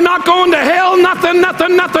 They are not going to hell,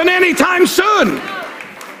 nothing anytime soon.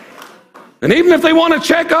 And even if they want to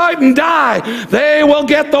check out and die, they will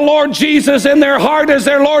get the Lord Jesus in their heart as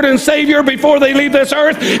their Lord and Savior before they leave this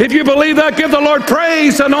earth. If you believe that, give the Lord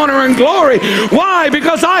praise and honor and glory. Why?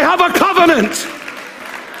 Because I have a covenant.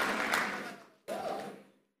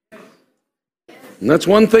 And that's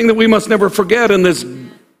one thing that we must never forget in this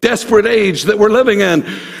desperate age that we're living in.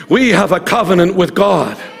 We have a covenant with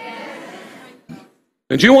God.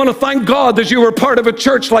 And you want to thank God that you were part of a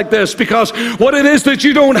church like this, because what it is that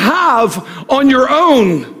you don't have on your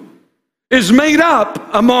own is made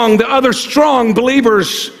up among the other strong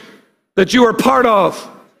believers that you are part of.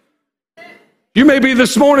 You may be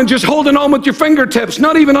this morning just holding on with your fingertips,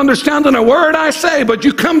 not even understanding a word I say, but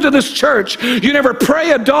you come to this church. You never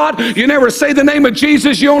pray a dot. You never say the name of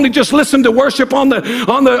Jesus. You only just listen to worship on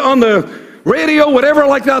the radio, whatever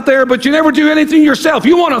like that there, but you never do anything yourself.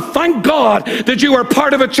 You want to thank God that you are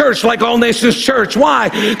part of a church like All Nations Church. Why?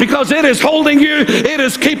 Because it is holding you. It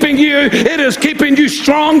is keeping you. It is keeping you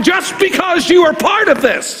strong just because you are part of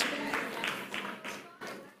this.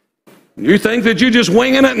 You think that you're just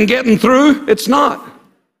winging it and getting through? It's not.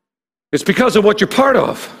 It's because of what you're part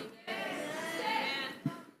of.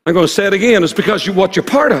 I'm going to say it again. It's because of what you're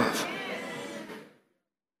part of.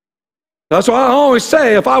 That's why I always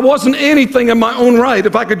say, if I wasn't anything in my own right,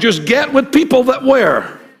 if I could just get with people that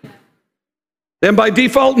were, then by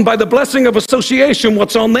default and by the blessing of association,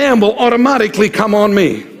 what's on them will automatically come on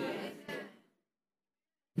me.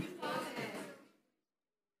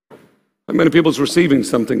 How many people's receiving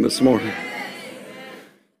something this morning?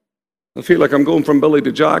 I feel like I'm going from Billy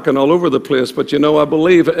to Jack and all over the place, but you know, I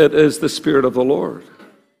believe it is the Spirit of the Lord.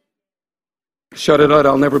 Shut it out,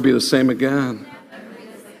 I'll never be the same again.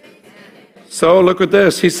 So look at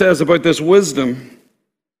this. He says about this wisdom.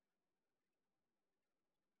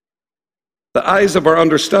 The eyes of our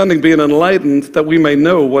understanding being enlightened, that we may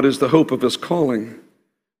know what is the hope of his calling.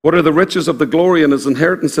 What are the riches of the glory and his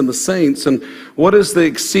inheritance in the saints? And what is the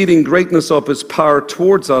exceeding greatness of his power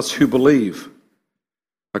towards us who believe?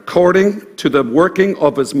 According to the working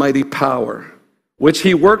of his mighty power, which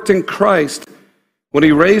he worked in Christ when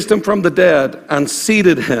he raised him from the dead and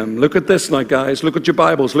seated him. Look at this now, guys. Look at your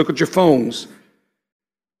Bibles. Look at your phones.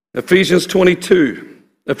 Ephesians 22.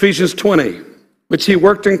 Ephesians 20. Which he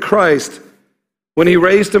worked in Christ when he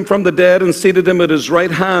raised him from the dead and seated him at his right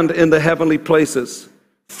hand in the heavenly places.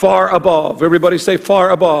 Far above. Everybody say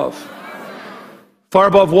far above. Far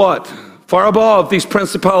above what? Far above these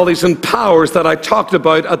principalities and powers that I talked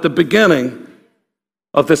about at the beginning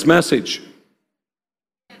of this message.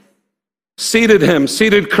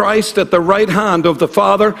 Seated Christ at the right hand of the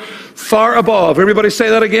Father, far above. Everybody say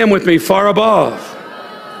that again with me, far above.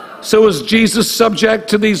 So is Jesus subject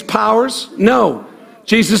to these powers? No.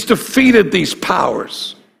 Jesus defeated these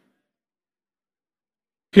powers.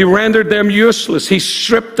 He rendered them useless. He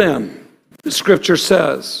stripped them, the scripture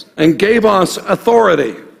says, and gave us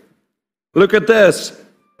authority. Look at this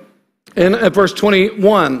in verse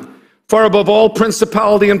 21. Far above all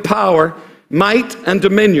principality and power, might and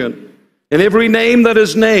dominion, and every name that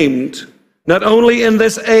is named, not only in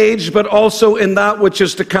this age, but also in that which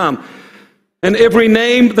is to come. And every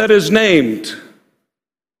name that is named.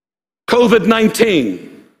 COVID-19.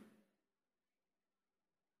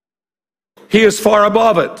 He is far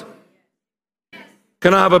above it.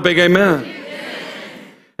 Can I have a big amen?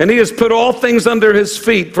 And he has put all things under his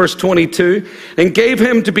feet, verse 22, and gave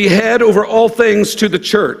him to be head over all things to the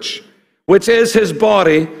church, which is his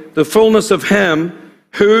body, the fullness of him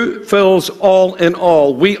who fills all in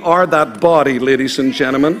all. We are that body, ladies and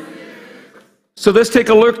gentlemen. So let's take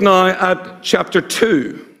a look now at chapter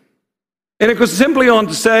 2. And it goes simply on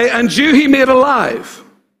to say, and you he made alive,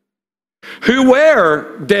 who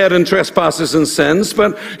were dead in trespasses and sins,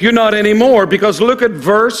 but you're not anymore, because look at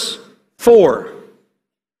verse 4.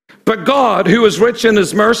 But God, who is rich in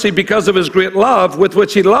his mercy because of his great love with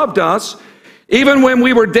which he loved us, even when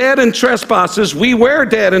we were dead in trespasses, we were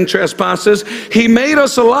dead in trespasses, he made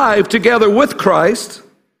us alive together with Christ.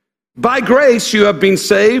 By grace you have been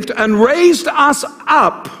saved, and raised us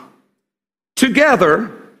up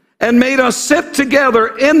together and made us sit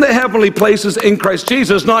together in the heavenly places in Christ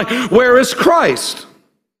Jesus. Now, where is Christ?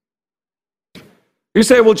 You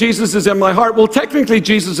say, well, Jesus is in my heart. Well, technically,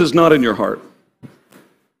 Jesus is not in your heart.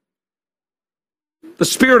 The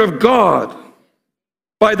Spirit of God,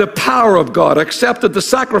 by the power of God, accepted the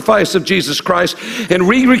sacrifice of Jesus Christ and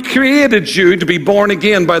recreated you to be born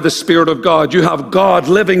again by the Spirit of God. You have God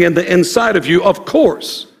living in the inside of you, of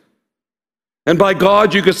course. And by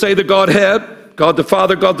God, you could say the Godhead, God the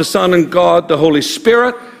Father, God the Son, and God the Holy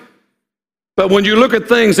Spirit. But when you look at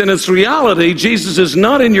things in its reality, Jesus is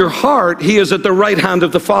not in your heart. He is at the right hand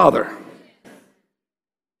of the Father.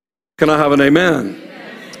 Can I have an amen?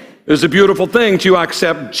 It's a beautiful thing to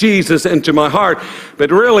accept Jesus into my heart.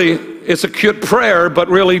 But really, it's a cute prayer, but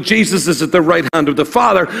really Jesus is at the right hand of the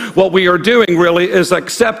Father. What we are doing really is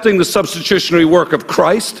accepting the substitutionary work of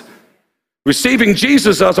Christ, receiving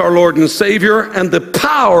Jesus as our Lord and Savior, and the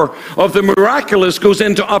power of the miraculous goes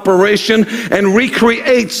into operation and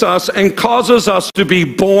recreates us and causes us to be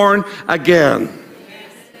born again.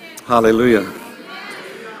 Hallelujah.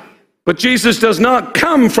 But Jesus does not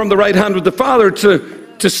come from the right hand of the Father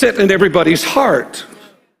to sit in everybody's heart.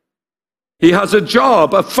 He has a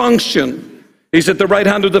job, a function. He's at the right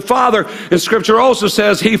hand of the Father. And Scripture also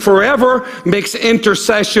says he forever makes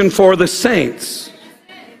intercession for the saints.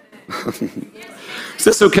 Is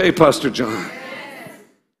this okay, Pastor John?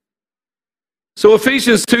 So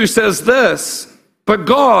Ephesians 2 says this, but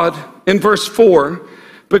God, in verse 4,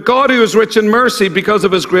 but God who is rich in mercy because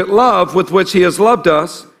of his great love with which he has loved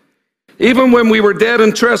us, even when we were dead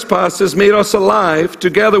in trespasses, made us alive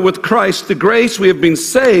together with Christ. The grace we have been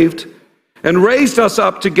saved and raised us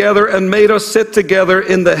up together and made us sit together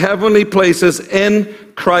in the heavenly places in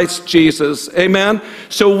Christ Jesus. Amen.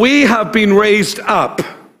 So we have been raised up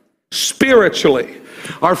spiritually.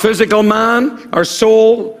 Our physical man, our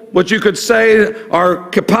soul, what you could say, our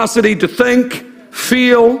capacity to think,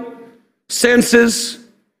 feel, senses,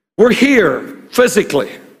 we're here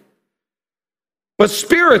physically. But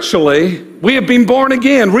spiritually, we have been born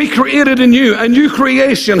again, recreated anew. A new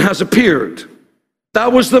creation has appeared.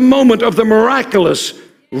 That was the moment of the miraculous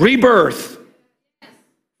rebirth.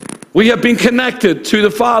 We have been connected to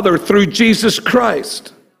the Father through Jesus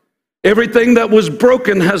Christ. Everything that was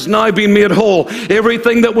broken has now been made whole.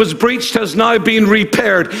 Everything that was breached has now been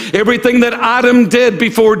repaired. Everything that Adam did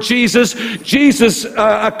before Jesus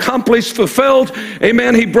accomplished, fulfilled.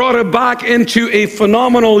 Amen. He brought it back into a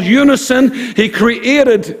phenomenal unison. He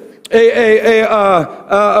created an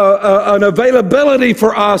availability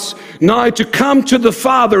for us now to come to the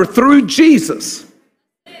Father through Jesus.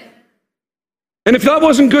 And if that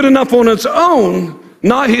wasn't good enough on its own,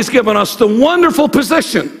 now he's given us the wonderful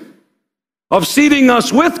position of seating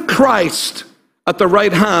us with Christ at the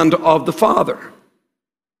right hand of the Father.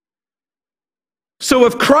 So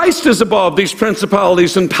if Christ is above these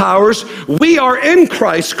principalities and powers, we are in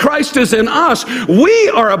Christ. Christ is in us. We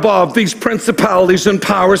are above these principalities and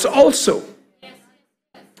powers also.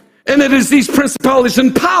 And it is these principalities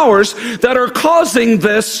and powers that are causing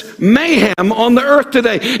this mayhem on the earth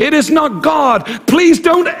today. It is not God. Please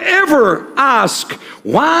don't ever ask,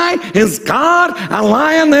 why is God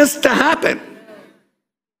allowing this to happen?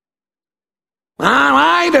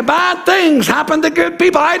 Why do bad things happen to good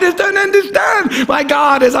people? I just don't understand why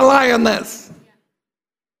God is allowing this.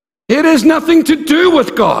 It has nothing to do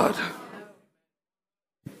with God.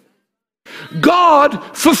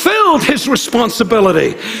 God fulfilled his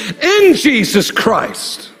responsibility in Jesus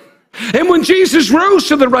Christ. And when Jesus rose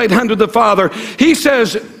to the right hand of the Father, he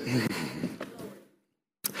says,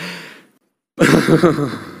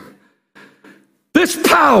 this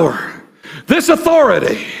power, this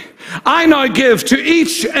authority, I now give to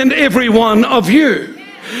each and every one of you.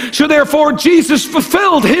 So therefore, Jesus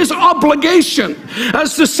fulfilled his obligation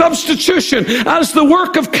as the substitution, as the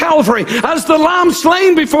work of Calvary, as the lamb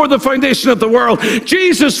slain before the foundation of the world.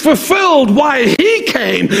 Jesus fulfilled why he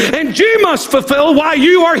came, and you must fulfill why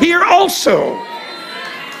you are here also.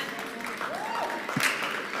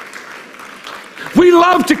 We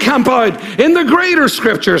love to camp out in the greater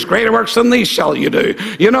scriptures. Greater works than these shall you do.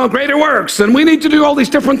 You know, greater works. And we need to do all these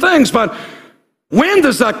different things. But when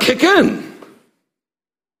does that kick in?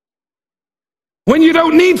 When you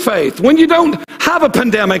don't need faith, when you don't have a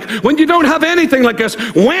pandemic, when you don't have anything like this,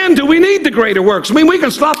 when do we need the greater works? I mean, we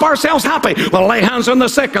can slap ourselves happy. Well, lay hands on the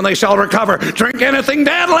sick and they shall recover. Drink anything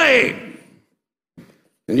deadly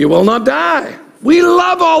and you will not die. We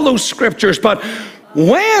love all those scriptures, but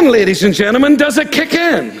when, ladies and gentlemen, does it kick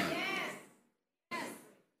in?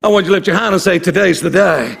 I want you to lift your hand and say, today's the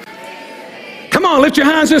day. Come on, lift your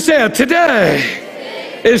hands and say it.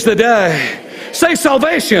 Today is the day. Say,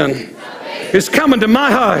 salvation is coming to my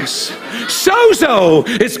house. Sozo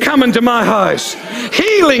is coming to my house.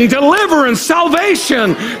 Healing, deliverance,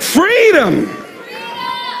 salvation, freedom.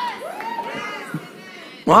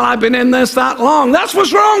 Well, I've been in this that long. That's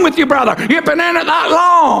what's wrong with you, brother. You've been in it that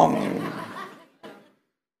long.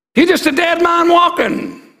 You're just a dead man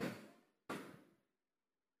walking.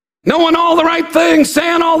 Knowing all the right things,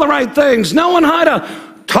 saying all the right things, knowing how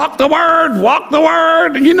to talk the word, walk the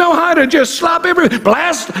word, and you know how to just slap every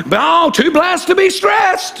blessed, too blessed to be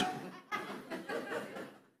stressed.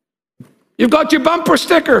 You've got your bumper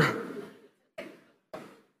sticker.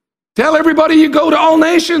 Tell everybody you go to all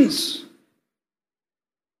nations.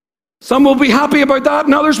 Some will be happy about that,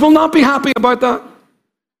 and others will not be happy about that.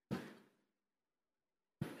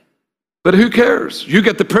 But who cares? You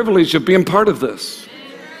get the privilege of being part of this.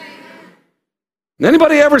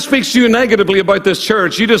 Anybody ever speaks to you negatively about this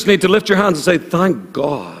church, you just need to lift your hands and say, thank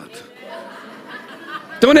God.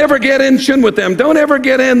 Don't ever get in tune with them. Don't ever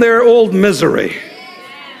get in their old misery.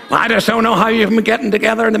 I just don't know how you've been getting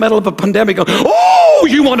together in the middle of a pandemic. Oh, Oh,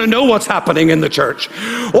 you want to know what's happening in the church?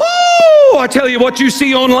 Oh, I tell you, what you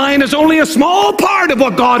see online is only a small part of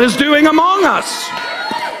what God is doing among us.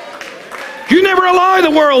 You never allow the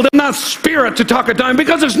world and that spirit to talk it down,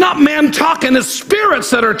 because it's not men talking, it's spirits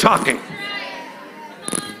that are talking.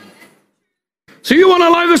 So you want to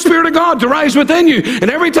allow the Spirit of God to rise within you. And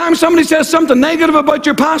every time somebody says something negative about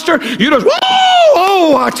your pastor, you just, whoa,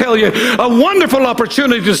 oh, I tell you, a wonderful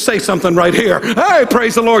opportunity to say something right here. Hey,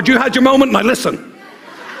 praise the Lord, you had your moment, now listen.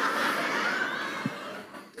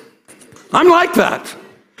 I'm like that.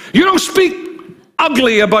 You don't speak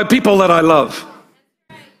ugly about people that I love.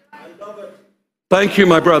 Thank you,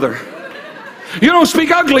 my brother. You don't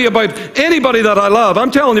speak ugly about anybody that I love.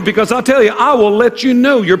 I'm telling you, because I'll tell you, I will let you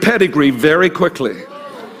know your pedigree very quickly.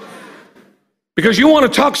 Because you want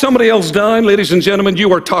to talk somebody else down, ladies and gentlemen,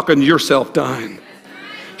 you are talking yourself down.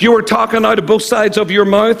 You are talking out of both sides of your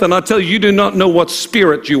mouth, and I tell you, you do not know what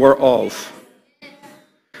spirit you are of.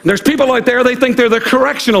 And there's people out there, they think they're the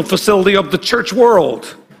correctional facility of the church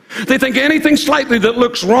world. They think anything slightly that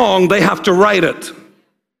looks wrong, they have to right it.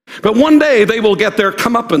 But one day they will get their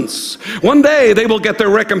comeuppance. One day they will get their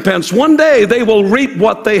recompense. One day they will reap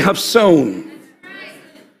what they have sown.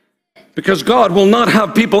 Because God will not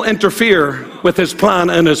have people interfere with His plan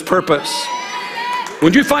and His purpose.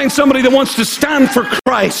 When you find somebody that wants to stand for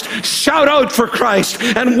Christ, shout out for Christ,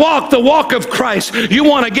 and walk the walk of Christ, you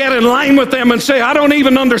want to get in line with them and say, I don't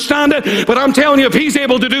even understand it, but I'm telling you, if He's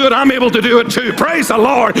able to do it, I'm able to do it too. Praise the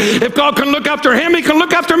Lord. If God can look after him, He can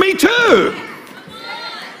look after me too.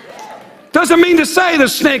 Doesn't mean to say the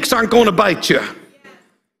snakes aren't going to bite you.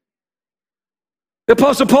 The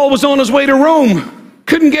Apostle Paul was on his way to Rome.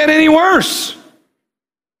 Couldn't get any worse.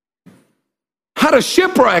 Had a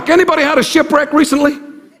shipwreck. Anybody had a shipwreck recently?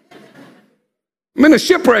 I'm in a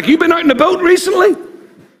shipwreck. You been out in a boat recently?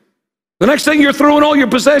 The next thing, you're throwing all your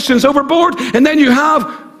possessions overboard, and then you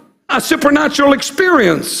have a supernatural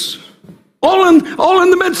experience. All in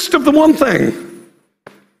the midst of the one thing.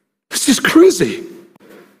 This is crazy.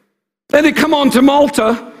 Then they come on to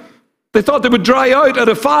Malta. They thought they would dry out at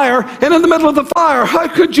a fire, and in the middle of the fire, how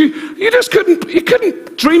could you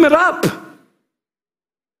couldn't dream it up.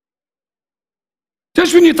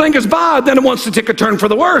 Just when you think it's bad, then it wants to take a turn for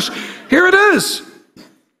the worse. Here it is.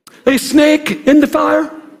 A snake in the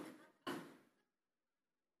fire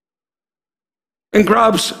and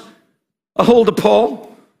grabs a hold of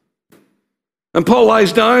Paul, and Paul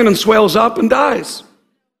lies down and swells up and dies.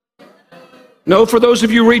 No, for those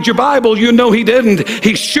of you who read your Bible, you know he didn't.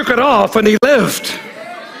 He shook it off and he lived.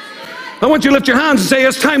 I want you to lift your hands and say,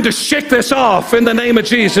 it's time to shake this off in the name of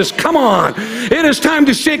Jesus. Come on. It is time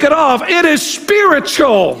to shake it off. It is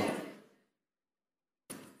spiritual.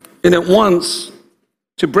 And it wants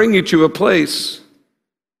to bring you to a place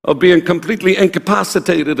of being completely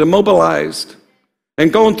incapacitated, immobilized,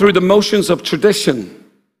 and going through the motions of tradition,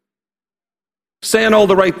 saying all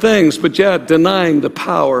the right things, but yet denying the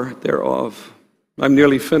power thereof. I'm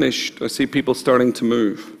nearly finished. I see people starting to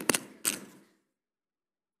move.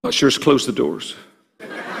 Ushers, close the doors.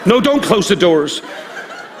 No, don't close the doors.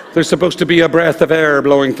 There's supposed to be a breath of air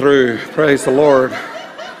blowing through. Praise the Lord.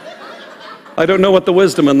 I don't know what the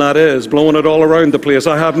wisdom in that is, blowing it all around the place.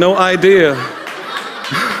 I have no idea.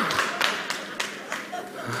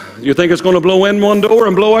 You think it's going to blow in one door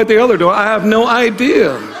and blow out the other door? I have no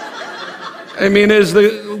idea. I mean,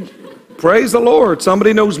 praise the Lord.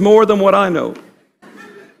 Somebody knows more than what I know.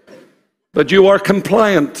 But you are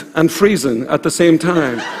compliant and freezing at the same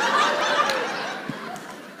time.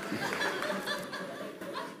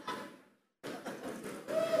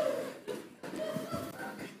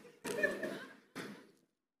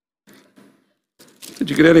 Did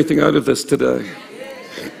you get anything out of this today?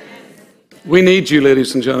 We need you,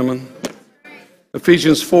 ladies and gentlemen.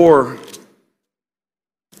 Ephesians 4.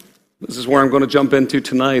 This is where I'm going to jump into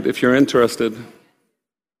tonight if you're interested.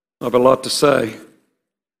 I have a lot to say.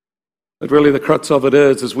 But really the crux of it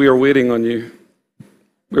is we are waiting on you.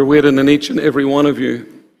 We're waiting on each and every one of you.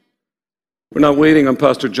 We're not waiting on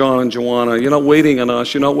Pastor John and Joanna. You're not waiting on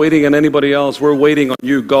us. You're not waiting on anybody else. We're waiting on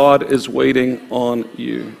you. God is waiting on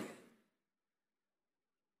you.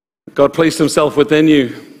 God placed Himself within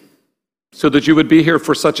you so that you would be here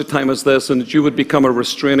for such a time as this and that you would become a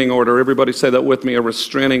restraining order. Everybody say that with me, a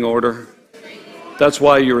restraining order. That's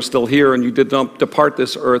why you are still here and you did not depart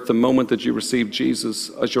this earth the moment that you received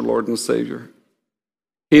Jesus as your Lord and Savior.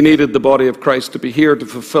 He needed the body of Christ to be here to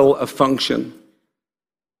fulfill a function.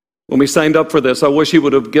 When we signed up for this, I wish He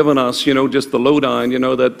would have given us, just the lowdown,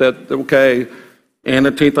 that okay, end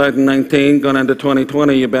of 2019, going into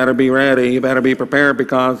 2020, you better be ready, you better be prepared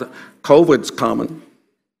because COVID's coming.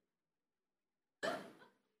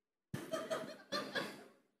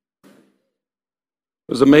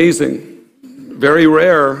 was amazing. Very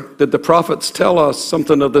rare did the prophets tell us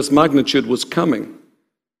something of this magnitude was coming.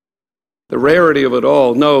 The rarity of it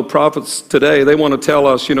all. No, prophets today, they want to tell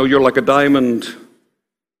us, you're like a diamond.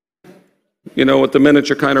 At the minute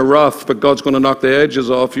you're kind of rough, but God's going to knock the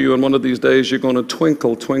edges off you, and one of these days you're going to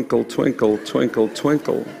twinkle, twinkle, twinkle, twinkle,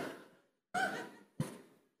 twinkle.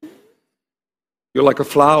 You're like a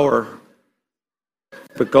flower,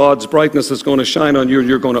 but God's brightness is going to shine on you, and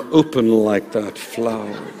you're going to open like that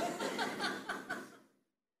flower.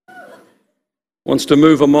 Wants to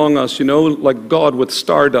move among us, like God with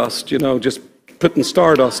stardust, just putting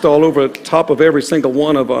stardust all over the top of every single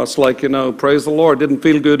one of us, like, praise the Lord, didn't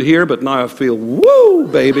feel good here, but now I feel, woo,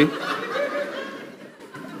 baby.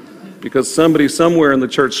 Because somebody somewhere in the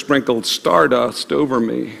church sprinkled stardust over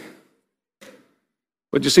me.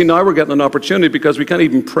 But you see, now we're getting an opportunity because we can't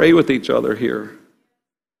even pray with each other here.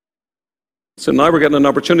 So now we're getting an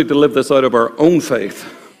opportunity to live this out of our own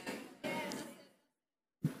faith.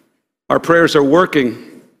 Our prayers are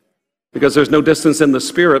working because there's no distance in the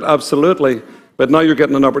spirit, absolutely. But now you're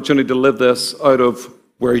getting an opportunity to live this out of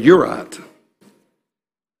where you're at.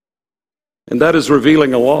 And that is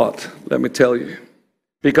revealing a lot, let me tell you.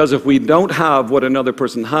 Because if we don't have what another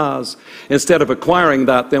person has, instead of acquiring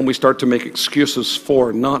that, then we start to make excuses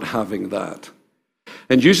for not having that.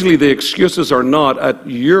 And usually the excuses are not at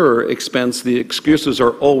your expense. The excuses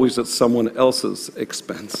are always at someone else's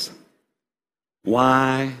expense.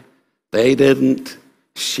 Why? They didn't.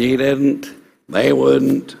 She didn't. They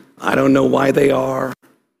wouldn't. I don't know why they are.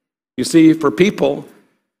 You see, for people,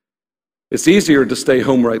 it's easier to stay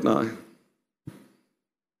home right now.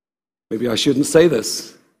 Maybe I shouldn't say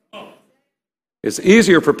this. It's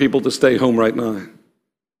easier for people to stay home right now.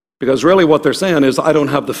 Because really what they're saying is, I don't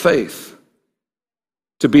have the faith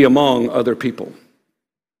to be among other people.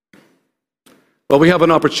 Well, we have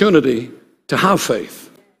an opportunity to have faith.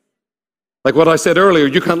 Like what I said earlier,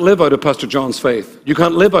 you can't live out of Pastor John's faith. You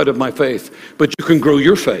can't live out of my faith, but you can grow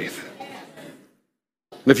your faith.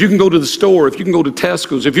 And if you can go to the store, if you can go to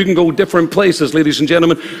Tesco's, if you can go different places, ladies and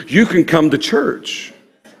gentlemen, you can come to church.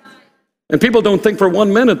 And people don't think for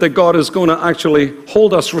 1 minute that God is going to actually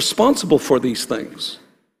hold us responsible for these things.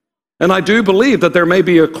 And I do believe that there may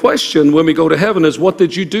be a question when we go to heaven is, what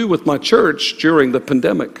did you do with my church during the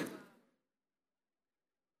pandemic?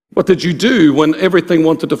 What did you do when everything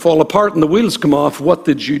wanted to fall apart and the wheels come off? What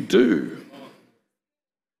did you do?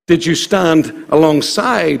 Did you stand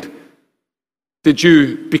alongside? Did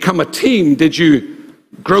you become a team? Did you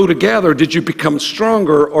grow together? Did you become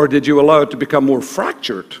stronger, or did you allow it to become more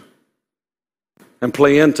fractured and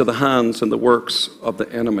play into the hands and the works of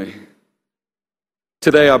the enemy?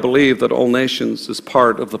 Today, I believe that All Nations is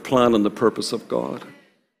part of the plan and the purpose of God.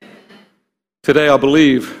 Today, I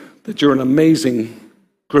believe that you're an amazing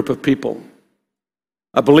group of people.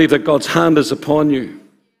 I believe that God's hand is upon you.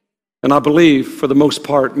 And I believe, for the most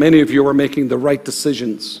part, many of you are making the right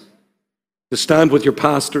decisions to stand with your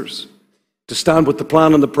pastors, to stand with the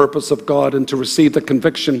plan and the purpose of God, and to receive the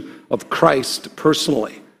conviction of Christ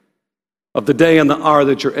personally, of the day and the hour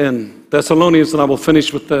that you're in. Thessalonians, and I will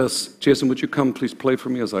finish with this. Jason, would you come please play for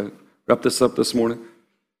me as I wrap this up this morning?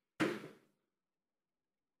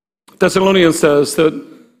 Thessalonians says that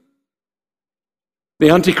the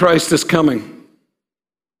Antichrist is coming.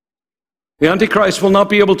 The Antichrist will not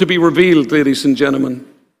be able to be revealed, ladies and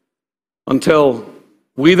gentlemen, until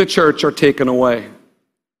we, the church, are taken away.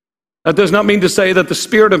 That does not mean to say that the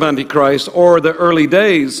spirit of Antichrist or the early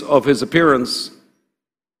days of his appearance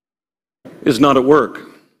is not at work.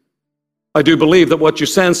 I do believe that what you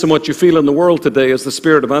sense and what you feel in the world today is the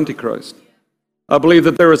spirit of Antichrist. I believe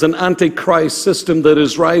that there is an Antichrist system that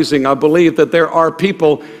is rising. I believe that there are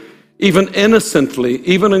people, even innocently,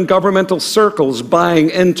 even in governmental circles, buying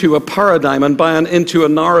into a paradigm and buying into a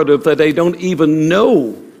narrative that they don't even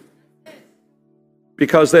know,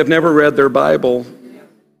 because they've never read their Bible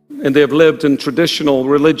and they've lived in traditional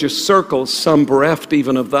religious circles, some bereft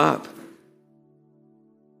even of that.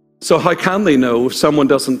 So how can they know if someone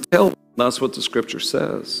doesn't tell them? That's what the scripture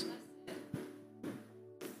says.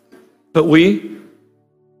 But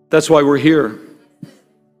that's why we're here.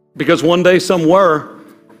 Because one day somewhere,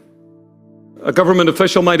 a government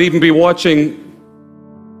official might even be watching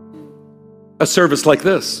a service like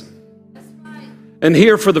this and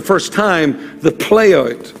hear for the first time the play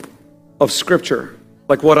out of Scripture,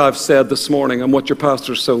 like what I've said this morning and what your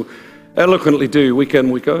pastors so eloquently do week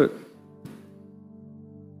in, week out.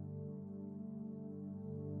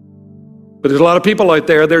 But there's a lot of people out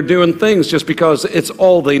there, they're doing things just because it's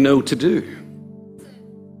all they know to do.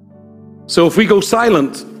 So if we go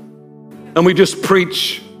silent and we just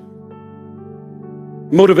preach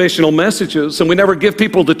motivational messages and we never give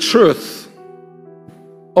people the truth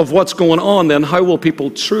of what's going on, then how will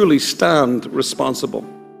people truly stand responsible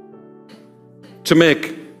to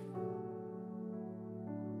make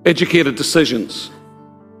educated decisions?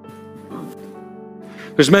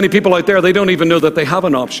 There's many people out there, they don't even know that they have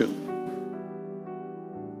an option.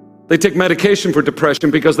 They take medication for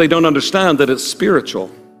depression because they don't understand that it's spiritual.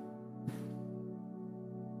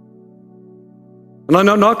 And I'm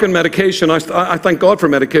not knocking medication. I thank God for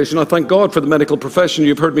medication. I thank God for the medical profession.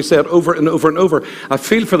 You've heard me say it over and over and over. I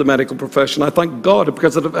feel for the medical profession. I thank God,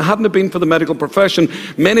 because if it hadn't been for the medical profession,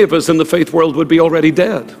 many of us in the faith world would be already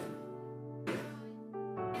dead.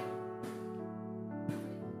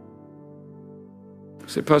 I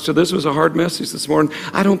say, Pastor, this was a hard message this morning.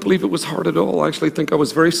 I don't believe it was hard at all. I actually think I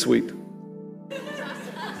was very sweet.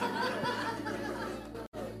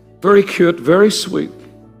 Very cute, very sweet,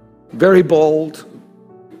 very bold.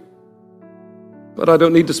 But I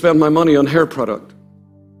don't need to spend my money on hair product.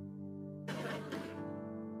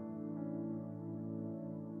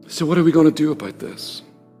 So what are we going to do about this?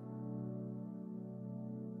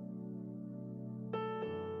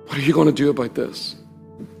 What are you going to do about this?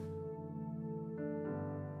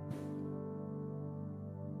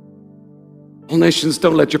 All nations,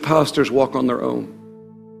 don't let your pastors walk on their own.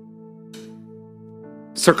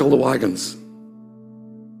 Circle the wagons.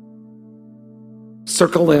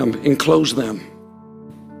 Circle them, enclose them.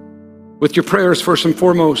 With your prayers, first and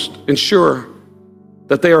foremost, ensure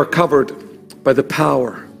that they are covered by the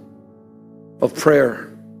power of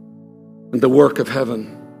prayer and the work of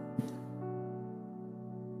heaven.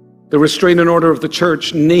 The restraining order of the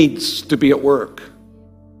church needs to be at work.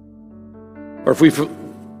 Or if we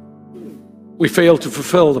fail to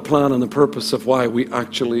fulfill the plan and the purpose of why we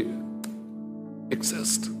actually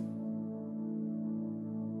exist,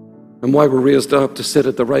 and why we're raised up to sit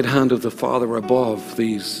at the right hand of the Father above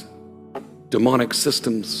these demonic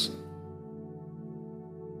systems.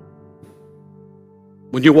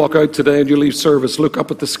 When you walk out today and you leave service, look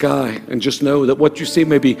up at the sky and just know that what you see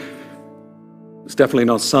maybe it's definitely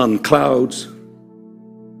not sun, clouds.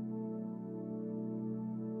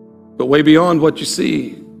 But way beyond what you see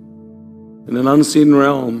in an unseen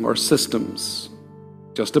realm are systems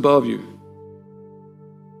just above you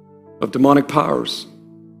of demonic powers.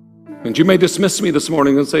 And you may dismiss me this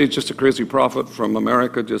morning and say, it's just a crazy prophet from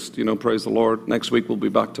America, just, praise the Lord. Next week we'll be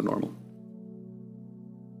back to normal.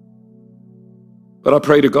 But I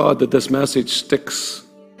pray to God that this message sticks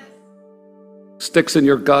in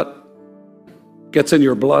your gut, gets in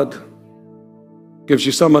your blood, gives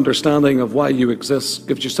you some understanding of why you exist,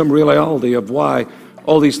 gives you some reality of why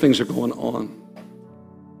all these things are going on.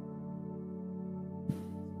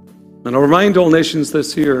 And I'll remind all nations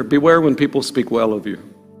this year, beware when people speak well of you.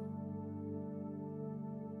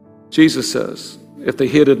 Jesus says, if they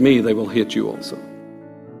hated me, they will hate you also.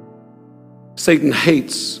 Satan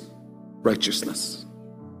hates righteousness.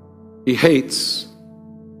 He hates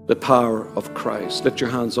the power of Christ. Lift your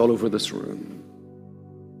hands all over this room.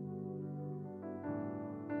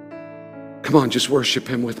 Come on, just worship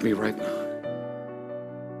him with me right now.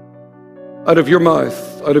 Out of your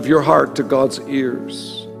mouth, out of your heart to God's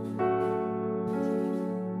ears.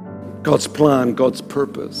 God's plan, God's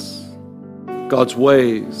purpose, God's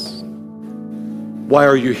ways. Why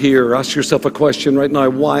are you here? Ask yourself a question right now.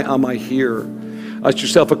 Why am I here? Ask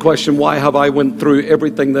yourself a question. Why have I went through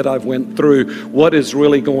everything that I've went through? What is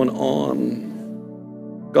really going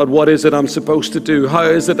on? God, what is it I'm supposed to do? How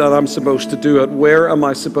is it that I'm supposed to do it? Where am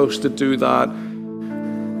I supposed to do that?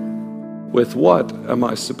 With what am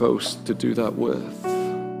I supposed to do that with?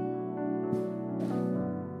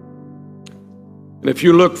 And if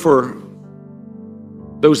you look for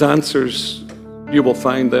those answers, you will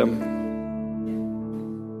find them.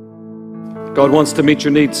 God wants to meet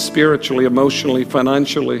your needs spiritually, emotionally,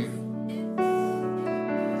 financially.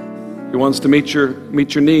 He wants to meet your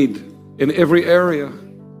need in every area.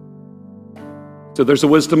 So there's a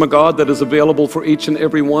wisdom of God that is available for each and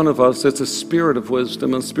every one of us. It's a spirit of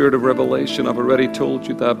wisdom and spirit of revelation. I've already told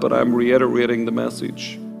you that, but I'm reiterating the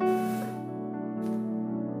message.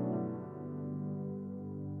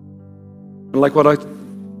 And like what I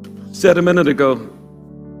said a minute ago,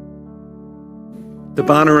 the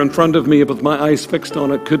banner in front of me with my eyes fixed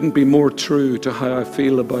on it couldn't be more true to how I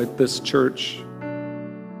feel about this church,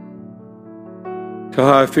 to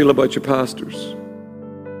how I feel about your pastors,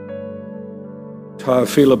 to how I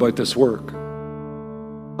feel about this work.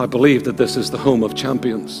 I believe that this is the home of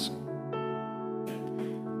champions.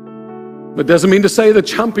 But it doesn't mean to say that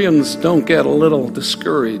champions don't get a little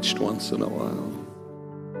discouraged once in a while.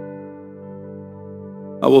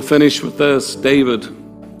 I will finish with this. David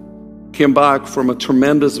came back from a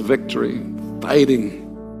tremendous victory, fighting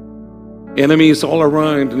enemies all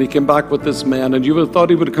around, and he came back with this man. And you would have thought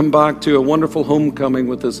he would come back to a wonderful homecoming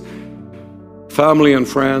with his family and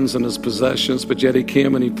friends and his possessions, but yet he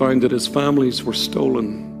came and he found that his families were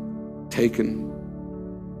stolen, taken.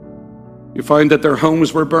 You find that their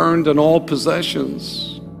homes were burned and all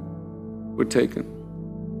possessions were taken.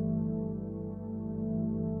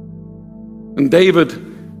 And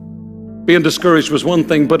David being discouraged was one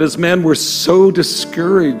thing, but his men were so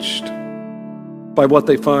discouraged by what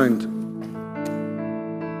they found.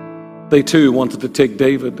 They too wanted to take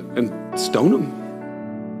David and stone him.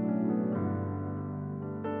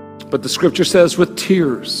 But the scripture says with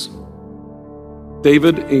tears,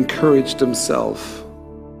 David encouraged himself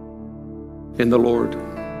in the Lord.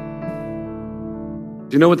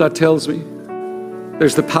 Do you know what that tells me?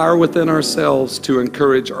 There's the power within ourselves to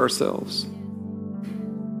encourage ourselves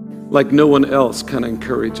like no one else can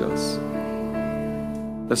encourage us.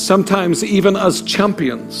 That sometimes even as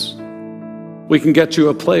champions, we can get to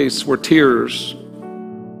a place where tears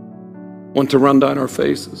want to run down our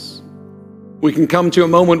faces. We can come to a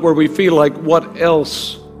moment where we feel like what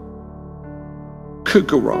else could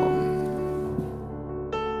go wrong?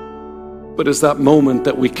 But it's that moment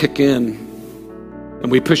that we kick in and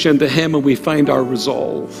we push into Him and we find our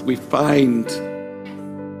resolve. We find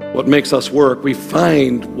what makes us work. We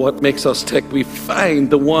find what makes us tick. We find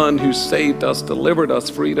the one who saved us, delivered us,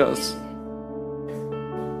 freed us.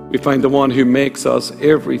 We find the one who makes us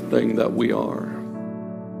everything that we are.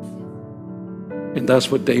 And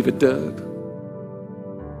that's what David did.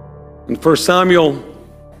 In 1 Samuel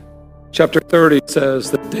chapter 30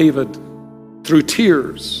 says that David, through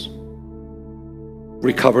tears,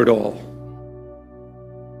 recovered all.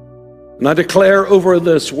 And I declare over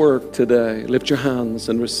this work today, lift your hands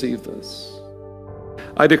and receive this.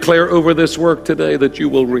 I declare over this work today that you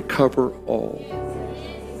will recover all.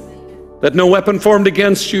 That no weapon formed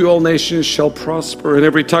against you, all nations shall prosper, and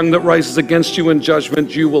every tongue that rises against you in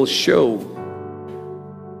judgment, you will show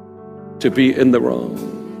to be in the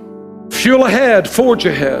wrong. Fuel ahead, forge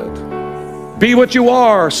ahead. Be what you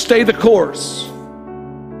are, stay the course.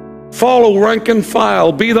 Follow rank and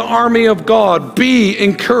file, be the army of God, be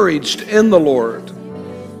encouraged in the Lord.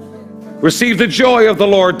 Receive the joy of the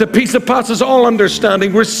Lord, the peace that passes all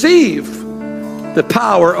understanding. Receive the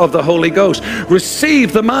power of the Holy Ghost.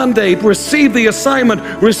 Receive the mandate, receive the assignment,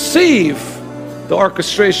 receive the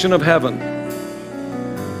orchestration of heaven.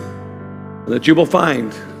 And that you will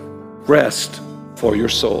find rest for your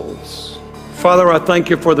souls. Father, I thank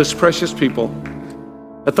you for this precious people.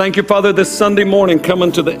 I thank you, Father, this Sunday morning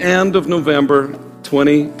coming to the end of November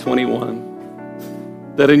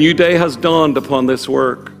 2021, that a new day has dawned upon this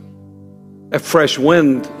work. A fresh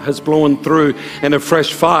wind has blown through and a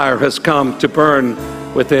fresh fire has come to burn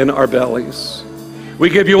within our bellies.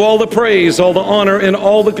 We give you all the praise, all the honor, and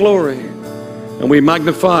all the glory. And we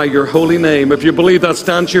magnify your holy name. If you believe that,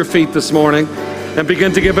 stand to your feet this morning and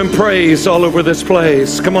begin to give him praise all over this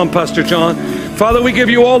place. Come on, Pastor John. Father, we give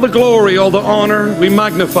you all the glory, all the honor. We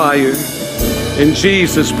magnify you in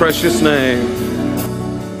Jesus' precious name.